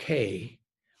okay,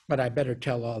 but I better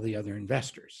tell all the other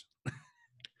investors.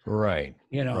 Right.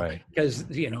 Right. Because,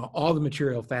 all the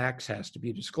material facts has to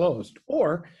be disclosed.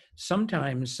 Or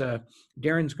sometimes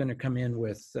Darren's going to come in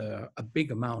with a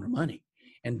big amount of money,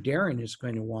 and Darren is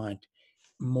going to want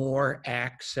more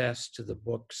access to the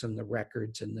books and the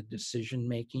records and the decision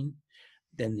making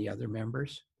than the other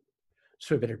members.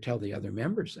 So I better tell the other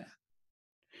members that,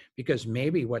 because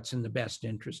maybe what's in the best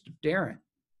interest of Darren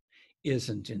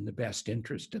isn't in the best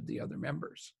interest of the other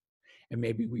members. And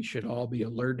maybe we should all be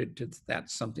alerted to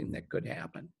that's something that could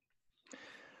happen.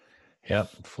 Yep.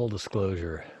 Full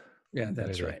disclosure. Yeah,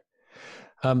 that's right.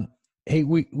 Hey,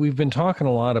 we've been talking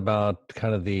a lot about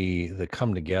kind of the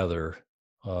come together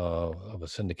of a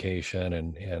syndication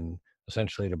and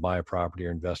essentially to buy a property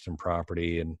or invest in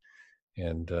property, and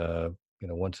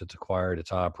once it's acquired,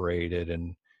 it's operated,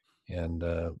 and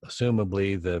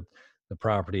assumably the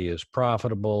property is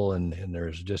profitable, and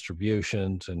there's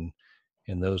distributions, and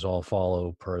those all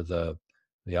follow per the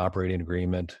operating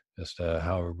agreement as to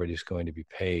how everybody's going to be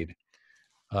paid.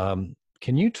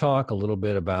 Can you talk a little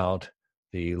bit about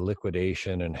the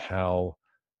liquidation and how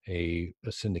a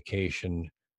syndication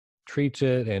treats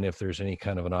it, and if there's any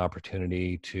kind of an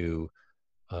opportunity to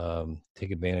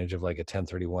take advantage of like a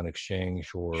 1031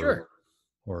 exchange, or Sure.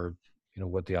 or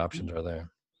what the options are there?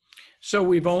 So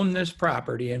we've owned this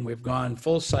property and we've gone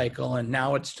full cycle, and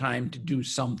now it's time to do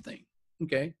something.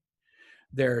 Okay.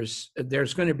 There's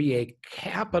going to be a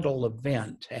capital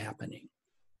event happening.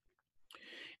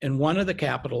 And one of the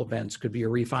capital events could be a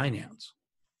refinance.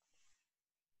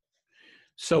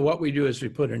 So what we do is we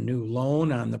put a new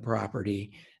loan on the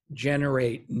property,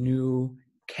 generate new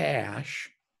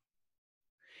cash,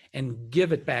 and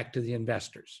give it back to the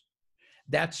investors.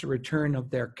 That's a return of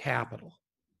their capital.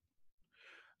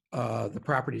 The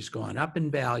property's gone up in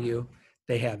value.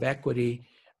 They have equity.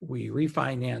 We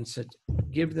refinance it,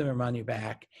 give them their money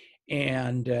back,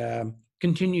 and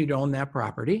continue to own that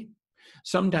property.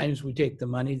 Sometimes we take the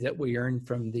money that we earn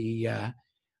from the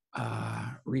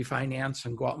refinance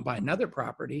and go out and buy another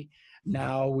property.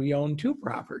 Now we own two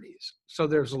properties. So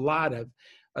there's a lot of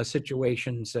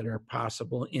situations that are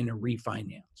possible in a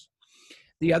refinance.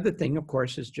 The other thing, of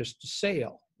course, is just a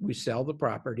sale. We sell the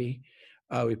property,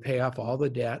 we pay off all the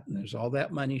debt, and there's all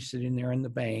that money sitting there in the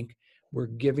bank. We're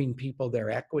giving people their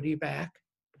equity back.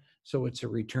 So it's a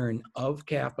return of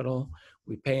capital.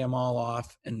 We pay them all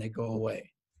off and they go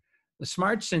away. The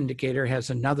smart syndicator has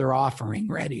another offering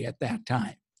ready at that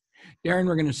time. Darren,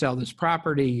 we're going to sell this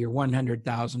property. Your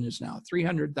 100,000 is now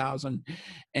 300,000.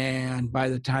 And by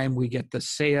the time we get the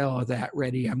sale of that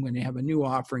ready, I'm going to have a new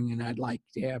offering, and I'd like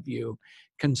to have you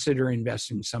consider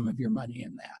investing some of your money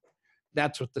in that.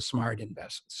 That's what the smart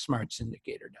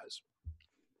syndicator does.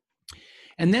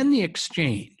 And then the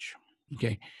exchange.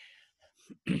 Okay.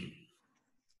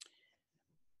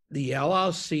 The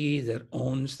LLC that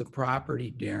owns the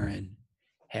property, Darren,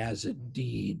 has a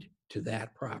deed to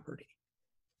that property.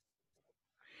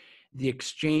 The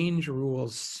exchange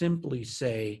rules simply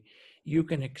say you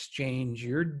can exchange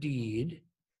your deed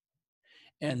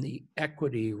and the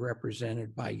equity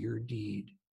represented by your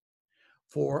deed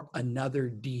for another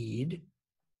deed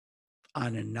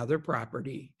on another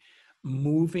property,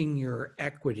 moving your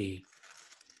equity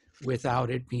without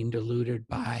it being diluted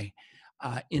by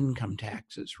income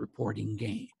taxes reporting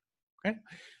gain. Okay,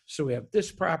 so we have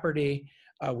this property.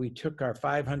 We took our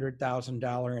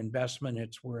 $500,000 investment.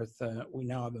 It's worth, we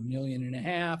now have $1.5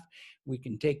 million. We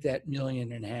can take that $1.5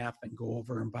 million and go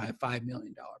over and buy a $5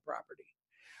 million property.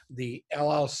 The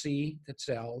LLC that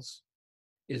sells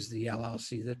is the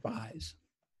LLC that buys.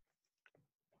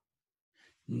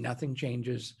 Nothing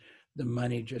changes. The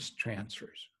money just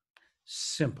transfers.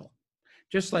 Simple.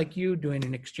 Just like you doing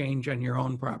an exchange on your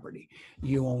own property.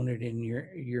 You own it in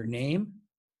your name.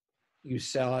 You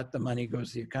sell it. The money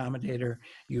goes to the accommodator.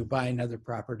 You buy another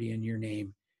property in your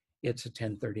name. It's a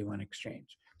 1031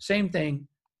 exchange. Same thing.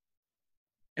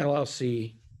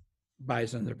 LLC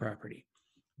buys another property.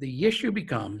 The issue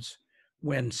becomes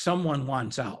when someone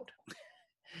wants out.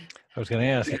 I was going to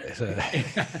ask.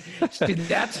 See,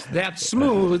 that's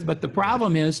smooth, but the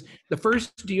problem is the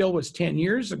first deal was 10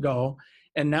 years ago,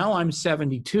 and now I'm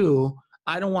 72.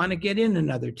 I don't want to get in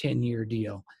another 10-year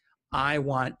deal. I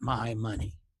want my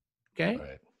money. Okay?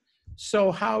 Right.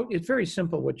 So it's very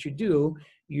simple. What you do,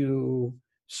 you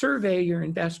survey your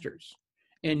investors,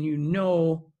 and you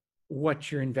know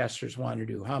what your investors want to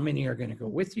do. How many are going to go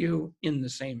with you in the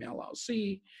same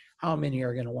LLC? How many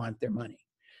are going to want their money?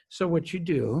 So what you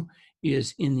do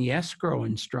is in the escrow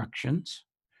instructions,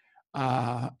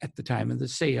 at the time of the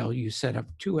sale, you set up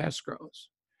 2 escrows.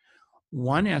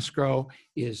 One escrow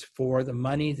is for the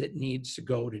money that needs to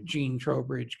go to Gene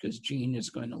Trowbridge because Gene is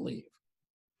going to leave.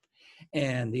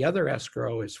 And the other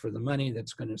escrow is for the money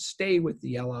that's going to stay with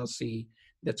the LLC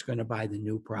that's going to buy the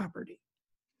new property.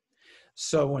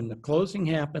 So when the closing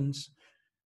happens,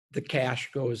 the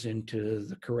cash goes into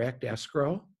the correct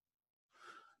escrow.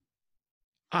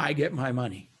 I get my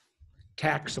money,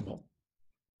 taxable,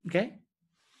 okay?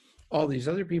 All these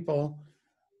other people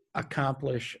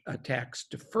accomplish a tax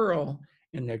deferral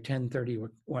in their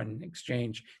 1031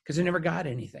 exchange because they never got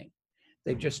anything.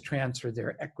 They just transferred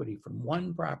their equity from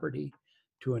one property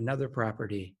to another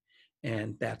property,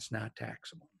 and that's not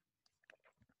taxable.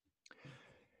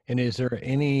 And is there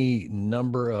any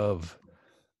number of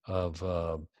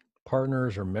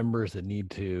partners or members that need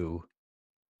to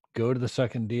go to the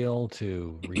second deal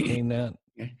to retain that?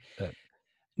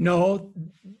 No,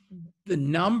 the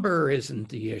number isn't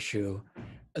the issue.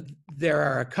 There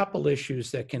are a couple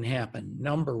issues that can happen.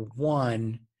 Number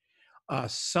one,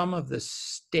 some of the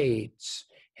states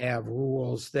have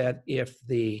rules that if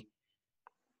the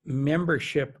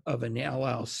membership of an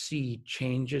LLC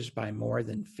changes by more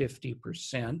than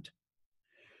 50%,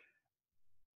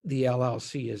 the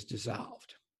LLC is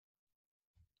dissolved.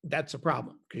 That's a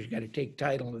problem because you got to take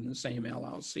title in the same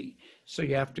LLC. So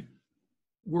you have to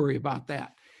worry about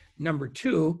that. Number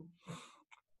two,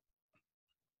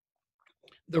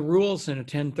 the rules in a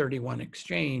 1031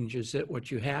 exchange is that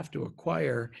what you have to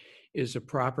acquire is a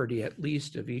property at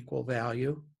least of equal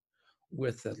value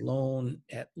with a loan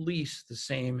at least the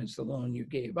same as the loan you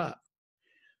gave up.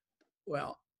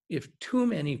 Well, if too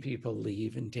many people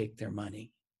leave and take their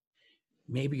money,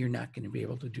 maybe you're not going to be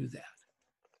able to do that.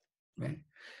 Right?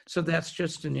 So that's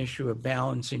just an issue of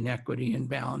balancing equity and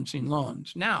balancing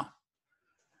loans. Now,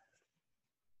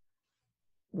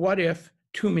 what if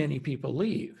too many people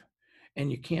leave and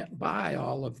you can't buy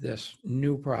all of this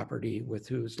new property with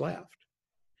who's left?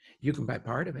 You can buy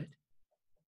part of it.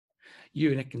 You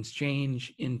can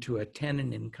exchange into a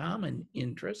tenant in common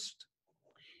interest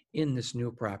in this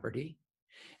new property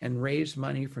and raise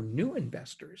money from new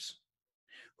investors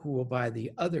who will buy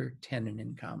the other tenant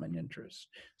in common interest.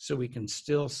 So we can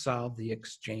still solve the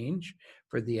exchange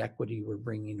for the equity we're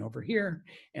bringing over here.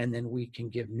 And then we can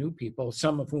give new people,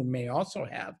 some of whom may also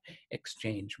have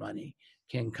exchange money,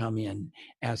 can come in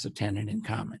as a tenant in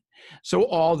common. So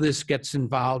all this gets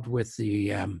involved with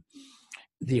the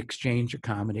exchange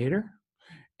accommodator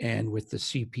and with the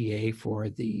CPA for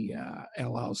the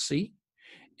LLC.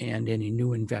 And any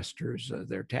new investors,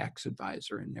 their tax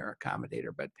advisor and their accommodator.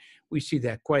 But we see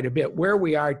that quite a bit. Where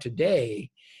we are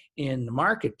today in the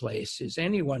marketplace is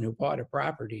anyone who bought a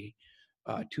property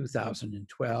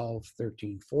 2012,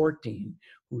 13, 14,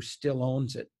 who still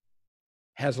owns it,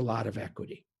 has a lot of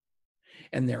equity.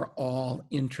 And they're all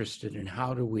interested in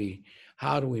how do we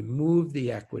move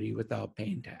the equity without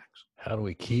paying tax? How do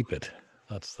we keep it?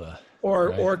 That's the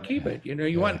or keep it.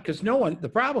 You want, because the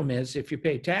problem is if you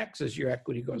pay taxes, your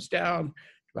equity goes down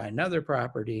to buy another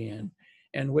property,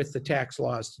 and with the tax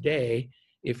laws today,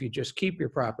 if you just keep your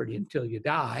property until you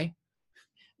die,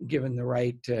 given the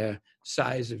right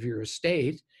size of your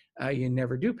estate, you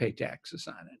never do pay taxes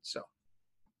on it. So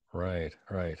right.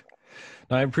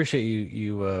 Now I appreciate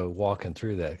you walking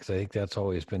through that, because I think that's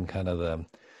always been kind of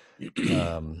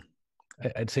the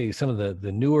I'd say some of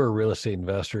the newer real estate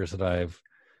investors that I've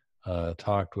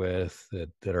talked with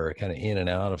that are kind of in and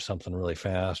out of something really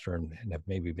fast, and have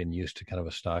maybe been used to kind of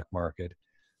a stock market,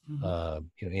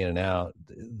 in and out.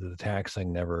 The tax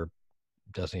thing never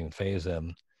doesn't even faze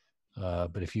them.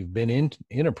 But if you've been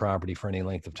in a property for any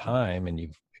length of time and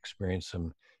you've experienced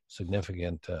some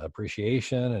significant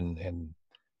appreciation, and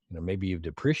maybe you've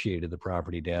depreciated the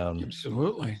property down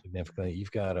Absolutely. significantly.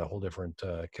 You've got a whole different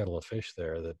kettle of fish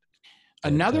there.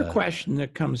 Another question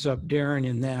that comes up, Darren,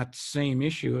 in that same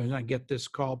issue, and I get this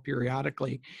call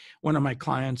periodically. One of my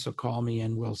clients will call me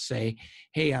and will say,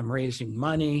 "Hey, I'm raising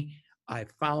money. I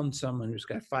found someone who's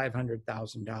got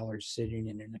 $500,000 sitting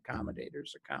in an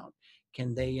accommodator's account.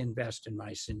 Can they invest in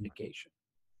my syndication?"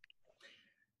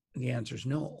 The answer is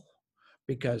no,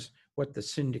 because what the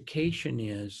syndication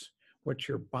is, what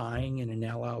you're buying in an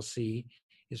LLC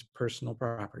is personal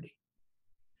property.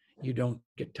 You don't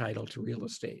get title to real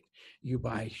estate. You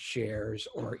buy shares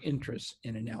or interests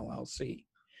in an LLC.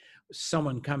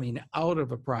 Someone coming out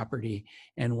of a property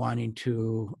and wanting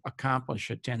to accomplish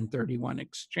a 1031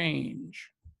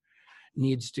 exchange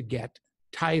needs to get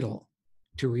title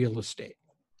to real estate.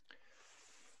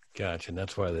 Gotcha. And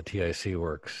that's why the TIC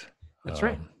works. That's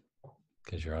right.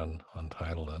 Because you're on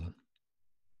title then.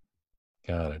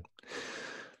 Got it.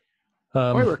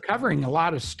 Boy, we're covering a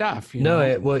lot of stuff.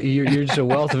 Well, you're just a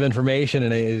wealth of information,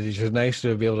 and it's just nice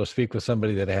to be able to speak with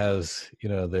somebody that has,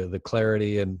 the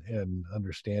clarity and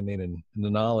understanding and the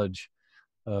knowledge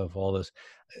of all this.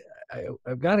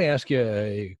 I've got to ask you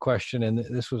a question, and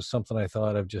this was something I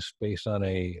thought of just based on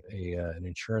an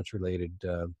insurance related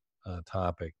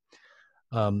topic.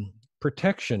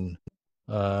 Protection.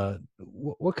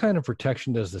 What kind of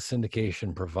protection does the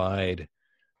syndication provide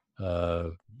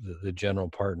the general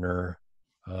partner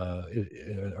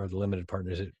or the limited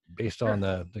partner? Is it based on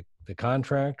the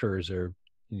contract, or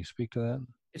can you speak to that?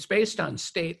 It's based on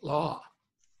state law.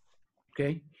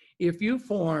 Okay. If you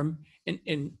form,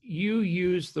 and you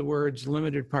use the words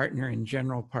limited partner and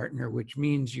general partner, which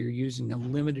means you're using a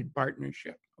limited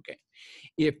partnership. Okay.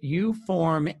 If you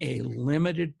form a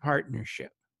limited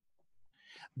partnership,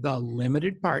 the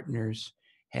limited partners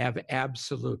have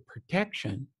absolute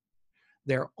protection.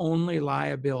 Their only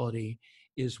liability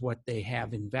is what they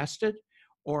have invested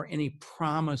or any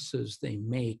promises they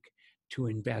make to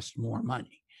invest more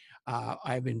money.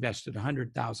 I've invested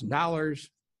 $100,000.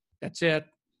 That's it.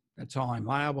 That's all I'm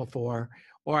liable for.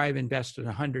 Or I've invested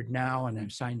 100 now and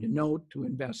I've signed a note to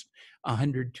invest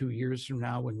 100 2 years from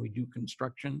now when we do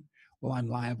construction. Well, I'm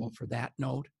liable for that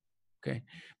note. Okay.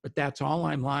 But that's all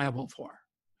I'm liable for.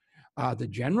 The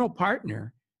general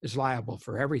partner is liable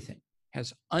for everything,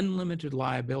 has unlimited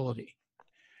liability.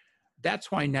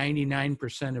 That's why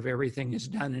 99% of everything is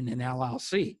done in an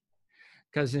LLC.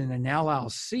 Because in an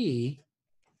LLC,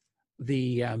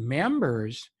 the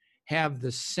members have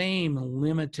the same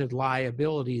limited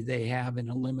liability they have in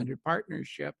a limited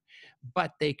partnership,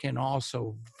 but they can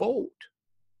also vote,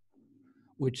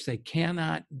 which they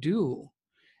cannot do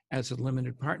as a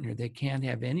limited partner. They can't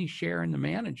have any share in the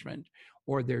management,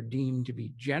 or they're deemed to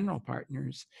be general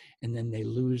partners, and then they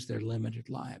lose their limited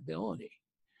liability.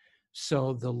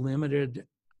 So the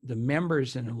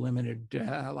members in a limited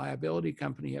liability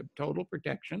company have total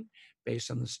protection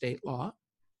based on the state law.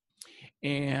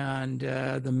 And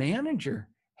the manager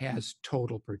has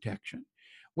total protection.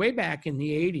 Way back in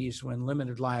the 80s, when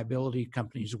limited liability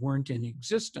companies weren't in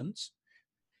existence,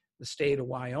 the state of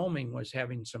Wyoming was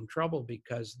having some trouble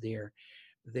because their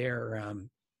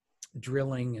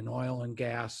drilling and oil and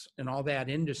gas and all that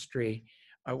industry,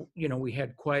 we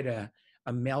had quite a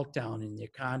meltdown in the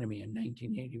economy in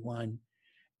 1981,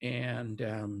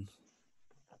 and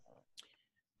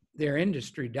their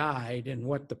industry died. And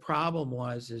what the problem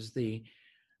was is the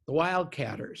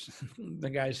wildcatters, the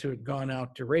guys who had gone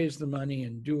out to raise the money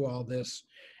and do all this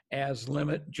as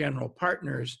general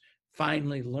partners,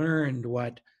 finally learned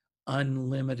what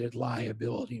unlimited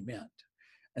liability meant,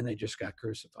 and they just got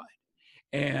crucified.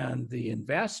 And the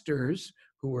investors,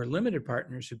 who were limited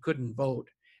partners who couldn't vote,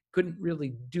 couldn't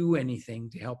really do anything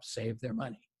to help save their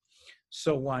money.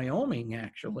 So Wyoming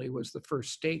actually was the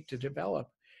first state to develop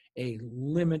a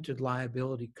limited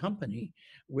liability company,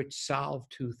 which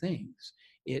solved two things.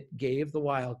 It gave the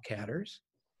wildcatters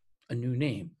a new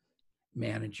name,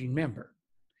 managing member,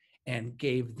 and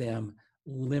gave them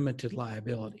limited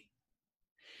liability.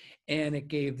 And it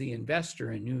gave the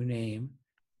investor a new name,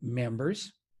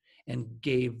 members, and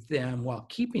gave them, while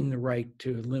keeping the right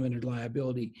to limited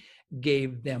liability,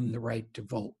 gave them the right to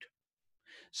vote.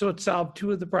 So it solved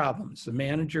two of the problems. The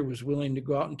manager was willing to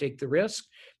go out and take the risk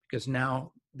because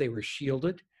now they were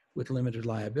shielded with limited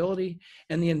liability,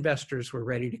 and the investors were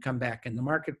ready to come back in the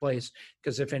marketplace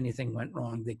because if anything went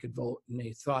wrong, they could vote, and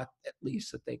they thought at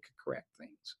least that they could correct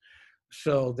things.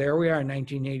 So there we are in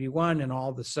 1981, and all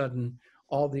of a sudden,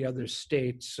 all the other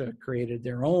states created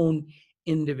their own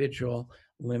individual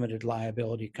limited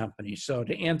liability company. So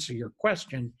to answer your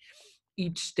question,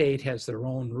 each state has their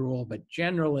own rule, but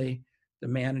generally the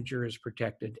manager is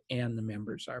protected and the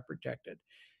members are protected.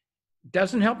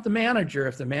 Doesn't help the manager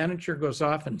if the manager goes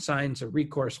off and signs a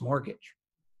recourse mortgage.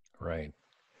 Right.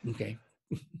 Okay.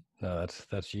 No,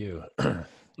 that's you.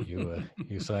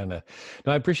 You sign that.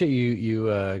 No, I appreciate you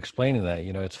explaining that.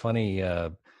 It's funny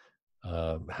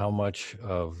how much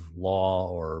of law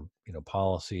or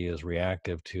policy is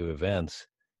reactive to events,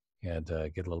 and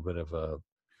get a little bit of a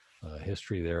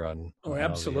history there on Oh, how the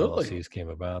absolutely. LLCs came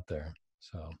about there.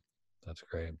 So that's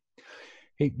great.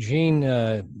 Hey,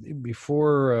 Gene,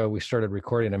 before we started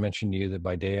recording, I mentioned to you that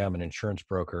by day I'm an insurance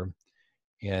broker.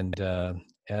 And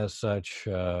as such,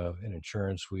 in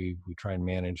insurance, we try and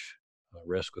manage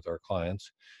risk with our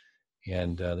clients.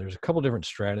 And there's a couple different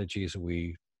strategies that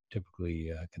we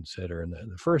typically consider. And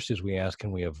the first is we ask,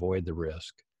 can we avoid the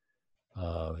risk?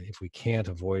 If we can't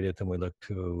avoid it, then we look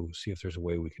to see if there's a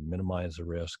way we can minimize the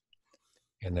risk.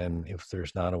 And then if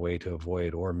there's not a way to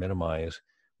avoid or minimize,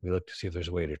 we look to see if there's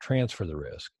a way to transfer the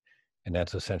risk. And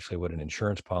that's essentially what an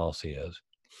insurance policy is.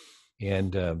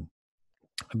 And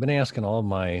I've been asking all of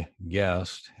my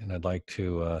guests, and I'd like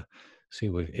to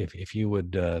see if you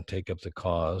would take up the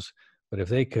cause, but if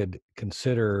they could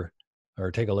consider or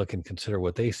take a look and consider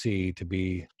what they see to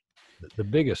be the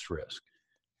biggest risk.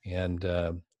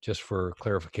 And just for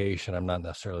clarification, I'm not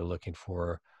necessarily looking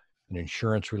for an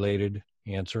insurance-related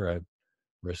answer.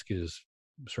 Risk is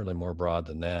certainly more broad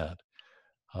than that.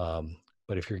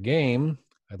 But if you're game,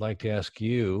 I'd like to ask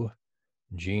you,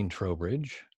 Gene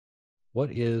Trowbridge, what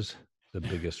is the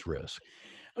biggest risk?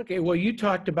 Okay, well, you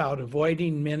talked about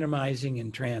avoiding, minimizing,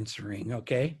 and transferring,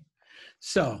 okay?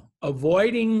 So,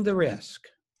 avoiding the risk.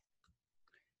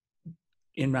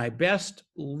 In my best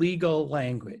legal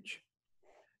language,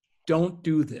 don't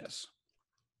do this.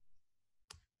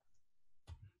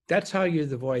 That's how you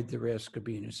avoid the risk of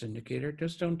being a syndicator.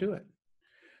 Just don't do it.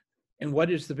 And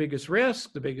what is the biggest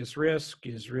risk? The biggest risk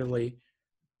is really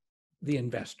the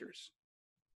investors.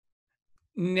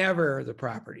 Never the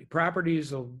property.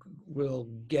 Properties will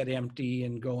get empty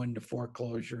and go into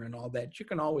foreclosure and all that. You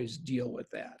can always deal with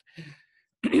that.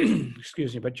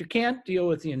 Excuse me, but you can't deal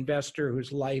with the investor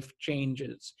whose life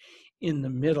changes in the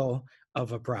middle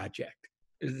of a project.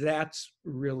 That's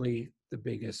really the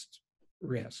biggest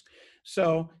risk.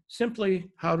 So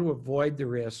simply how to avoid the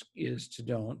risk is to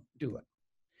don't do it.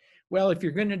 Well, if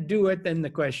you're going to do it, then the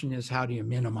question is, how do you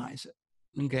minimize it?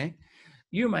 Okay.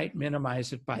 You might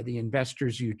minimize it by the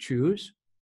investors you choose.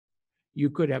 You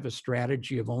could have a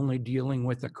strategy of only dealing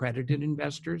with accredited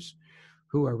investors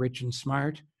who are rich and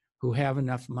smart, who have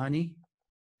enough money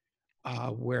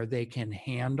where they can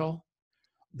handle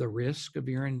the risk of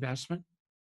your investment.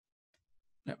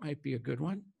 That might be a good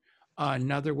one.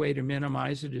 Another way to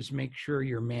minimize it is make sure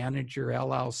your manager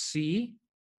LLC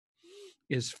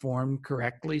is formed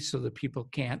correctly so that people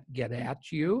can't get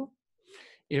at you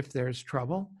if there's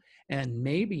trouble. And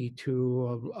maybe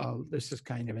this is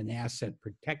kind of an asset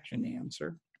protection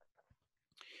answer.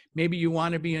 Maybe you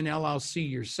want to be an LLC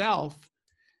yourself,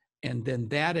 and then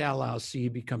that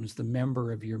LLC becomes the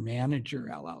member of your manager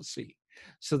LLC.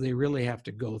 So they really have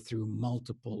to go through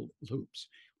multiple loops.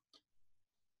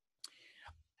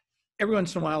 Every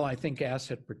once in a while, I think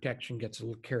asset protection gets a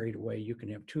little carried away. You can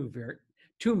have too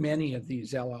many of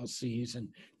these LLCs and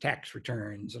tax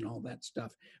returns and all that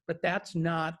stuff. But that's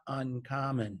not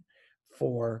uncommon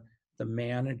for the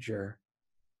manager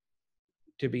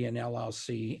to be an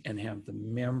LLC and have the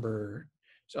members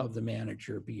of the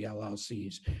manager be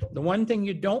LLCs. The one thing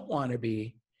you don't want to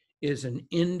be is an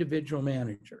individual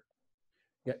manager.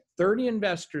 You got 30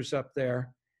 investors up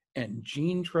there, and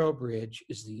Gene Trowbridge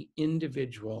is the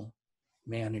individual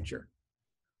manager.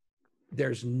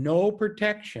 There's no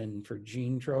protection for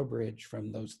Gene Trowbridge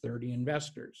from those 30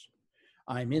 investors.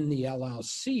 I'm in the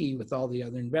LLC with all the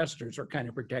other investors, are kind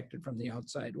of protected from the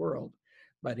outside world,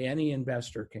 but any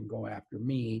investor can go after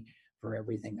me for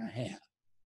everything I have.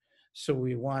 So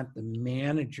we want the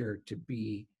manager to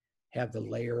have the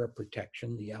layer of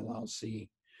protection, the LLC.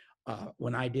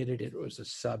 When I did it, it was a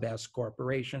sub-S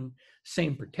corporation,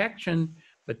 same protection,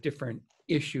 but different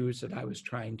issues that I was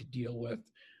trying to deal with,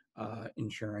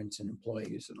 insurance and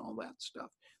employees and all that stuff.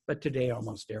 But today,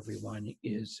 almost everyone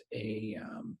is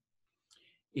an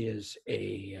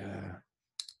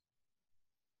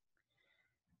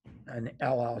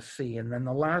LLC. And then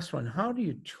the last one, how do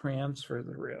you transfer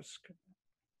the risk?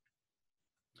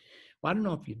 Well, I don't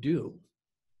know if you do.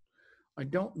 I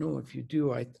don't know if you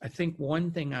do. I think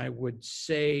one thing I would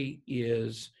say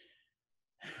is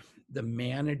the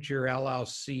manager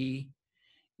LLC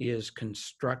is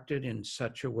constructed in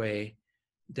such a way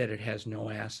that it has no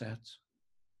assets.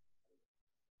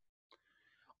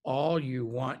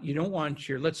 you don't want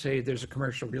let's say there's a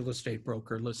commercial real estate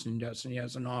broker listening to us and he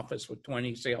has an office with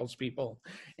 20 salespeople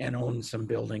and owns some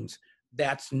buildings.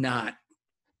 That's not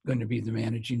going to be the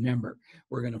managing member.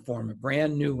 We're going to form a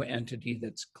brand new entity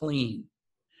that's clean.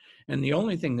 And the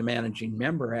only thing the managing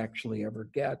member actually ever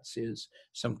gets is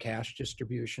some cash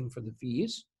distribution for the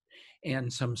fees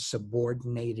and some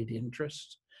subordinated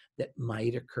interest that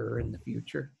might occur in the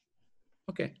future.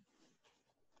 Okay.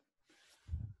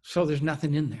 So there's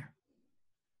nothing in there.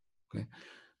 Okay.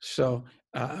 So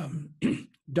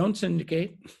don't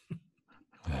syndicate.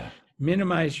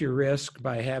 Minimize your risk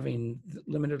by having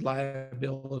limited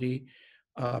liability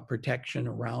protection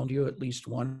around you, at least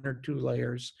 1 or 2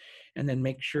 layers, and then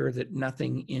make sure that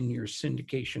nothing in your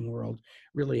syndication world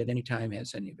really at any time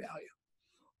has any value.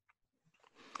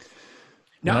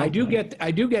 Now, I do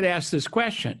get asked this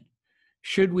question: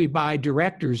 should we buy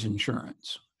directors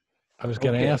insurance? I was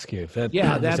going to ask you if that,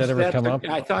 does that ever come up?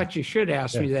 I thought you should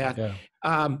ask me that. Yeah.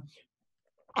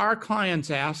 Our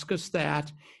clients ask us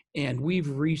that, and we've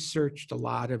researched a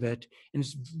lot of it, and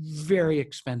it's very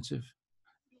expensive.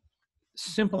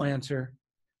 Simple answer,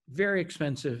 very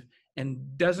expensive,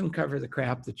 and doesn't cover the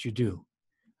crap that you do,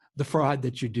 the fraud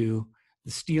that you do,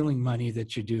 the stealing money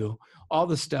that you do, all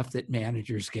the stuff that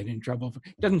managers get in trouble for.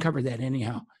 It doesn't cover that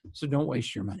anyhow, so don't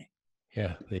waste your money.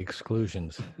 Yeah, the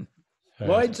exclusions.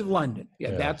 Lloyd's of London.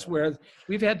 Yeah, that's where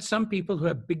we've had some people who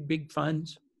have big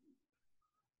funds,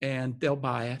 and they'll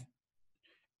buy it,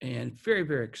 and very,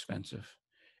 very expensive.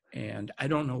 And I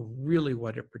don't know really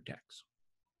what it protects.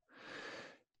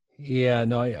 Yeah,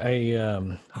 no,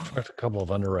 I talked to a couple of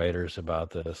underwriters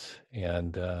about this,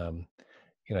 and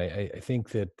I think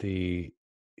that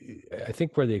I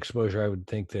think where the exposure I would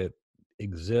think that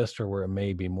exists or where it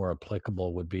may be more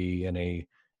applicable would be in a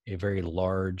very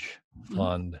large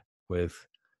fund with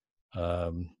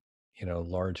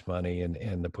large money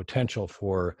and the potential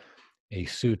for a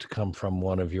suit to come from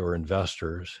one of your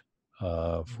investors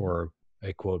for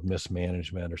a quote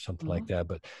mismanagement or something like that.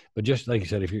 But just like you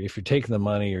said, if you're taking the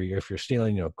money or if you're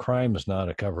stealing, crime is not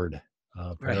a covered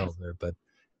peril there.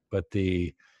 But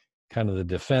the kind of the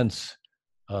defense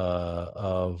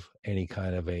of any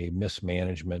kind of a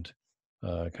mismanagement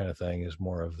kind of thing is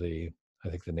more of I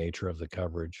think the nature of the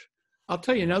coverage. I'll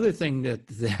tell you another thing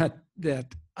that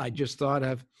I just thought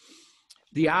of.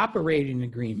 The operating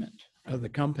agreement of the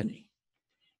company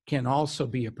can also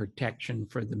be a protection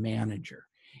for the manager.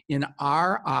 In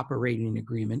our operating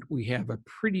agreement, we have a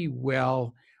pretty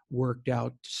well worked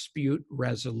out dispute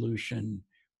resolution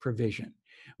provision,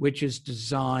 which is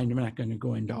designed, I'm not going to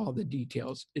go into all the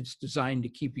details, it's designed to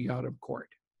keep you out of court.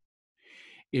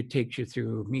 It takes you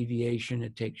through mediation,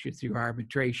 it takes you through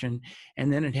arbitration,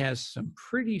 and then it has some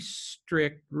pretty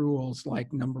strict rules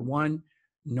like, number 1,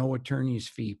 no attorney's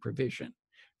fee provision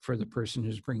for the person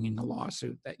who's bringing the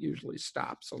lawsuit. That usually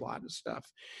stops a lot of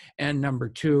stuff. And number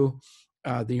 2,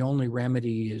 the only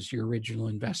remedy is your original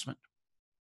investment.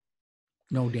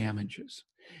 No damages.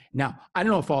 Now, I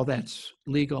don't know if all that's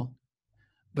legal,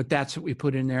 but that's what we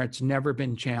put in there. It's never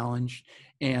been challenged.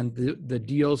 And the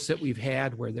deals that we've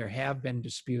had where there have been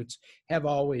disputes have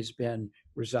always been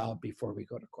resolved before we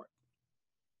go to court.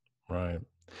 Right.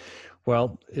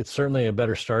 Well, it's certainly a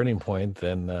better starting point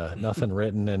than nothing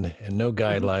written and no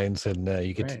guidelines, and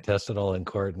you get to test it all in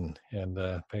court and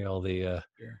pay all the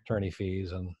attorney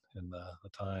fees and the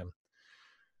time.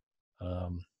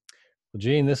 Well,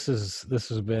 Gene, this has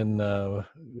been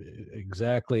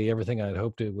exactly everything I'd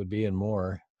hoped it would be and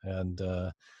more. And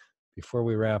before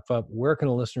we wrap up, where can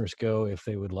the listeners go if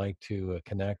they would like to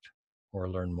connect or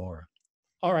learn more?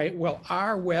 All right. Well,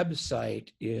 our website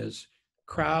is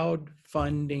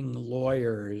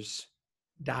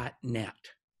crowdfundinglawyers.net.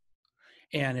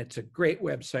 And it's a great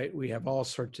website. We have all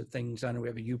sorts of things on it. We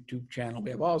have a YouTube channel.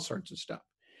 We have all sorts of stuff.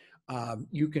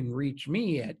 You can reach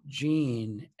me at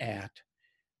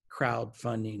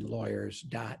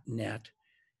gene@crowdfundinglawyers.net.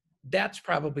 That's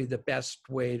probably the best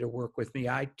way to work with me.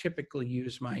 I typically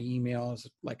use my email as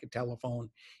like a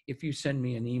telephone. If you send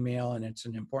me an email and it's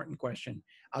an important question,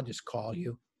 I'll just call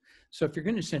you. So if you're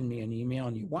going to send me an email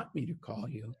and you want me to call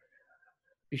you,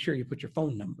 be sure you put your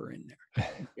phone number in there.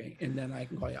 Okay? And then I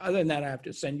can call you. Other than that, I have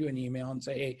to send you an email and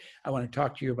say, hey, I want to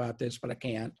talk to you about this, but I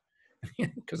can't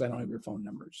because I don't have your phone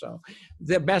number. So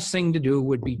the best thing to do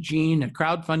would be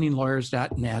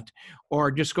gene@crowdfundinglawyers.net,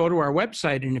 or just go to our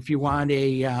website. And if you want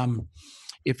a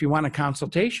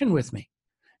consultation with me,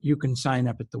 you can sign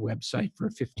up at the website for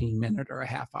a 15-minute or a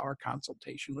half-hour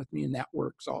consultation with me. And that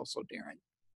works also, Darren.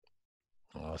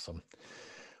 Awesome.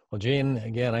 Well, Gene,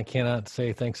 again, I cannot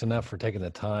say thanks enough for taking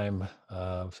the time.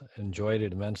 Enjoyed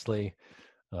it immensely,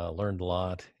 learned a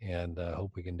lot, and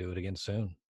hope we can do it again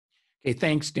soon. Okay,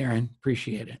 thanks, Darren.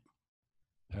 Appreciate it.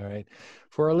 All right.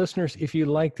 For our listeners, if you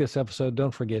like this episode,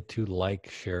 don't forget to like,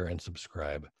 share, and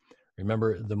subscribe.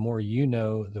 Remember, the more you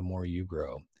know, the more you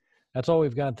grow. That's all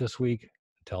we've got this week.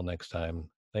 Until next time,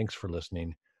 thanks for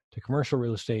listening to Commercial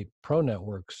Real Estate Pro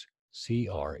Network's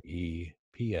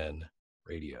CREPN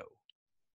Radio.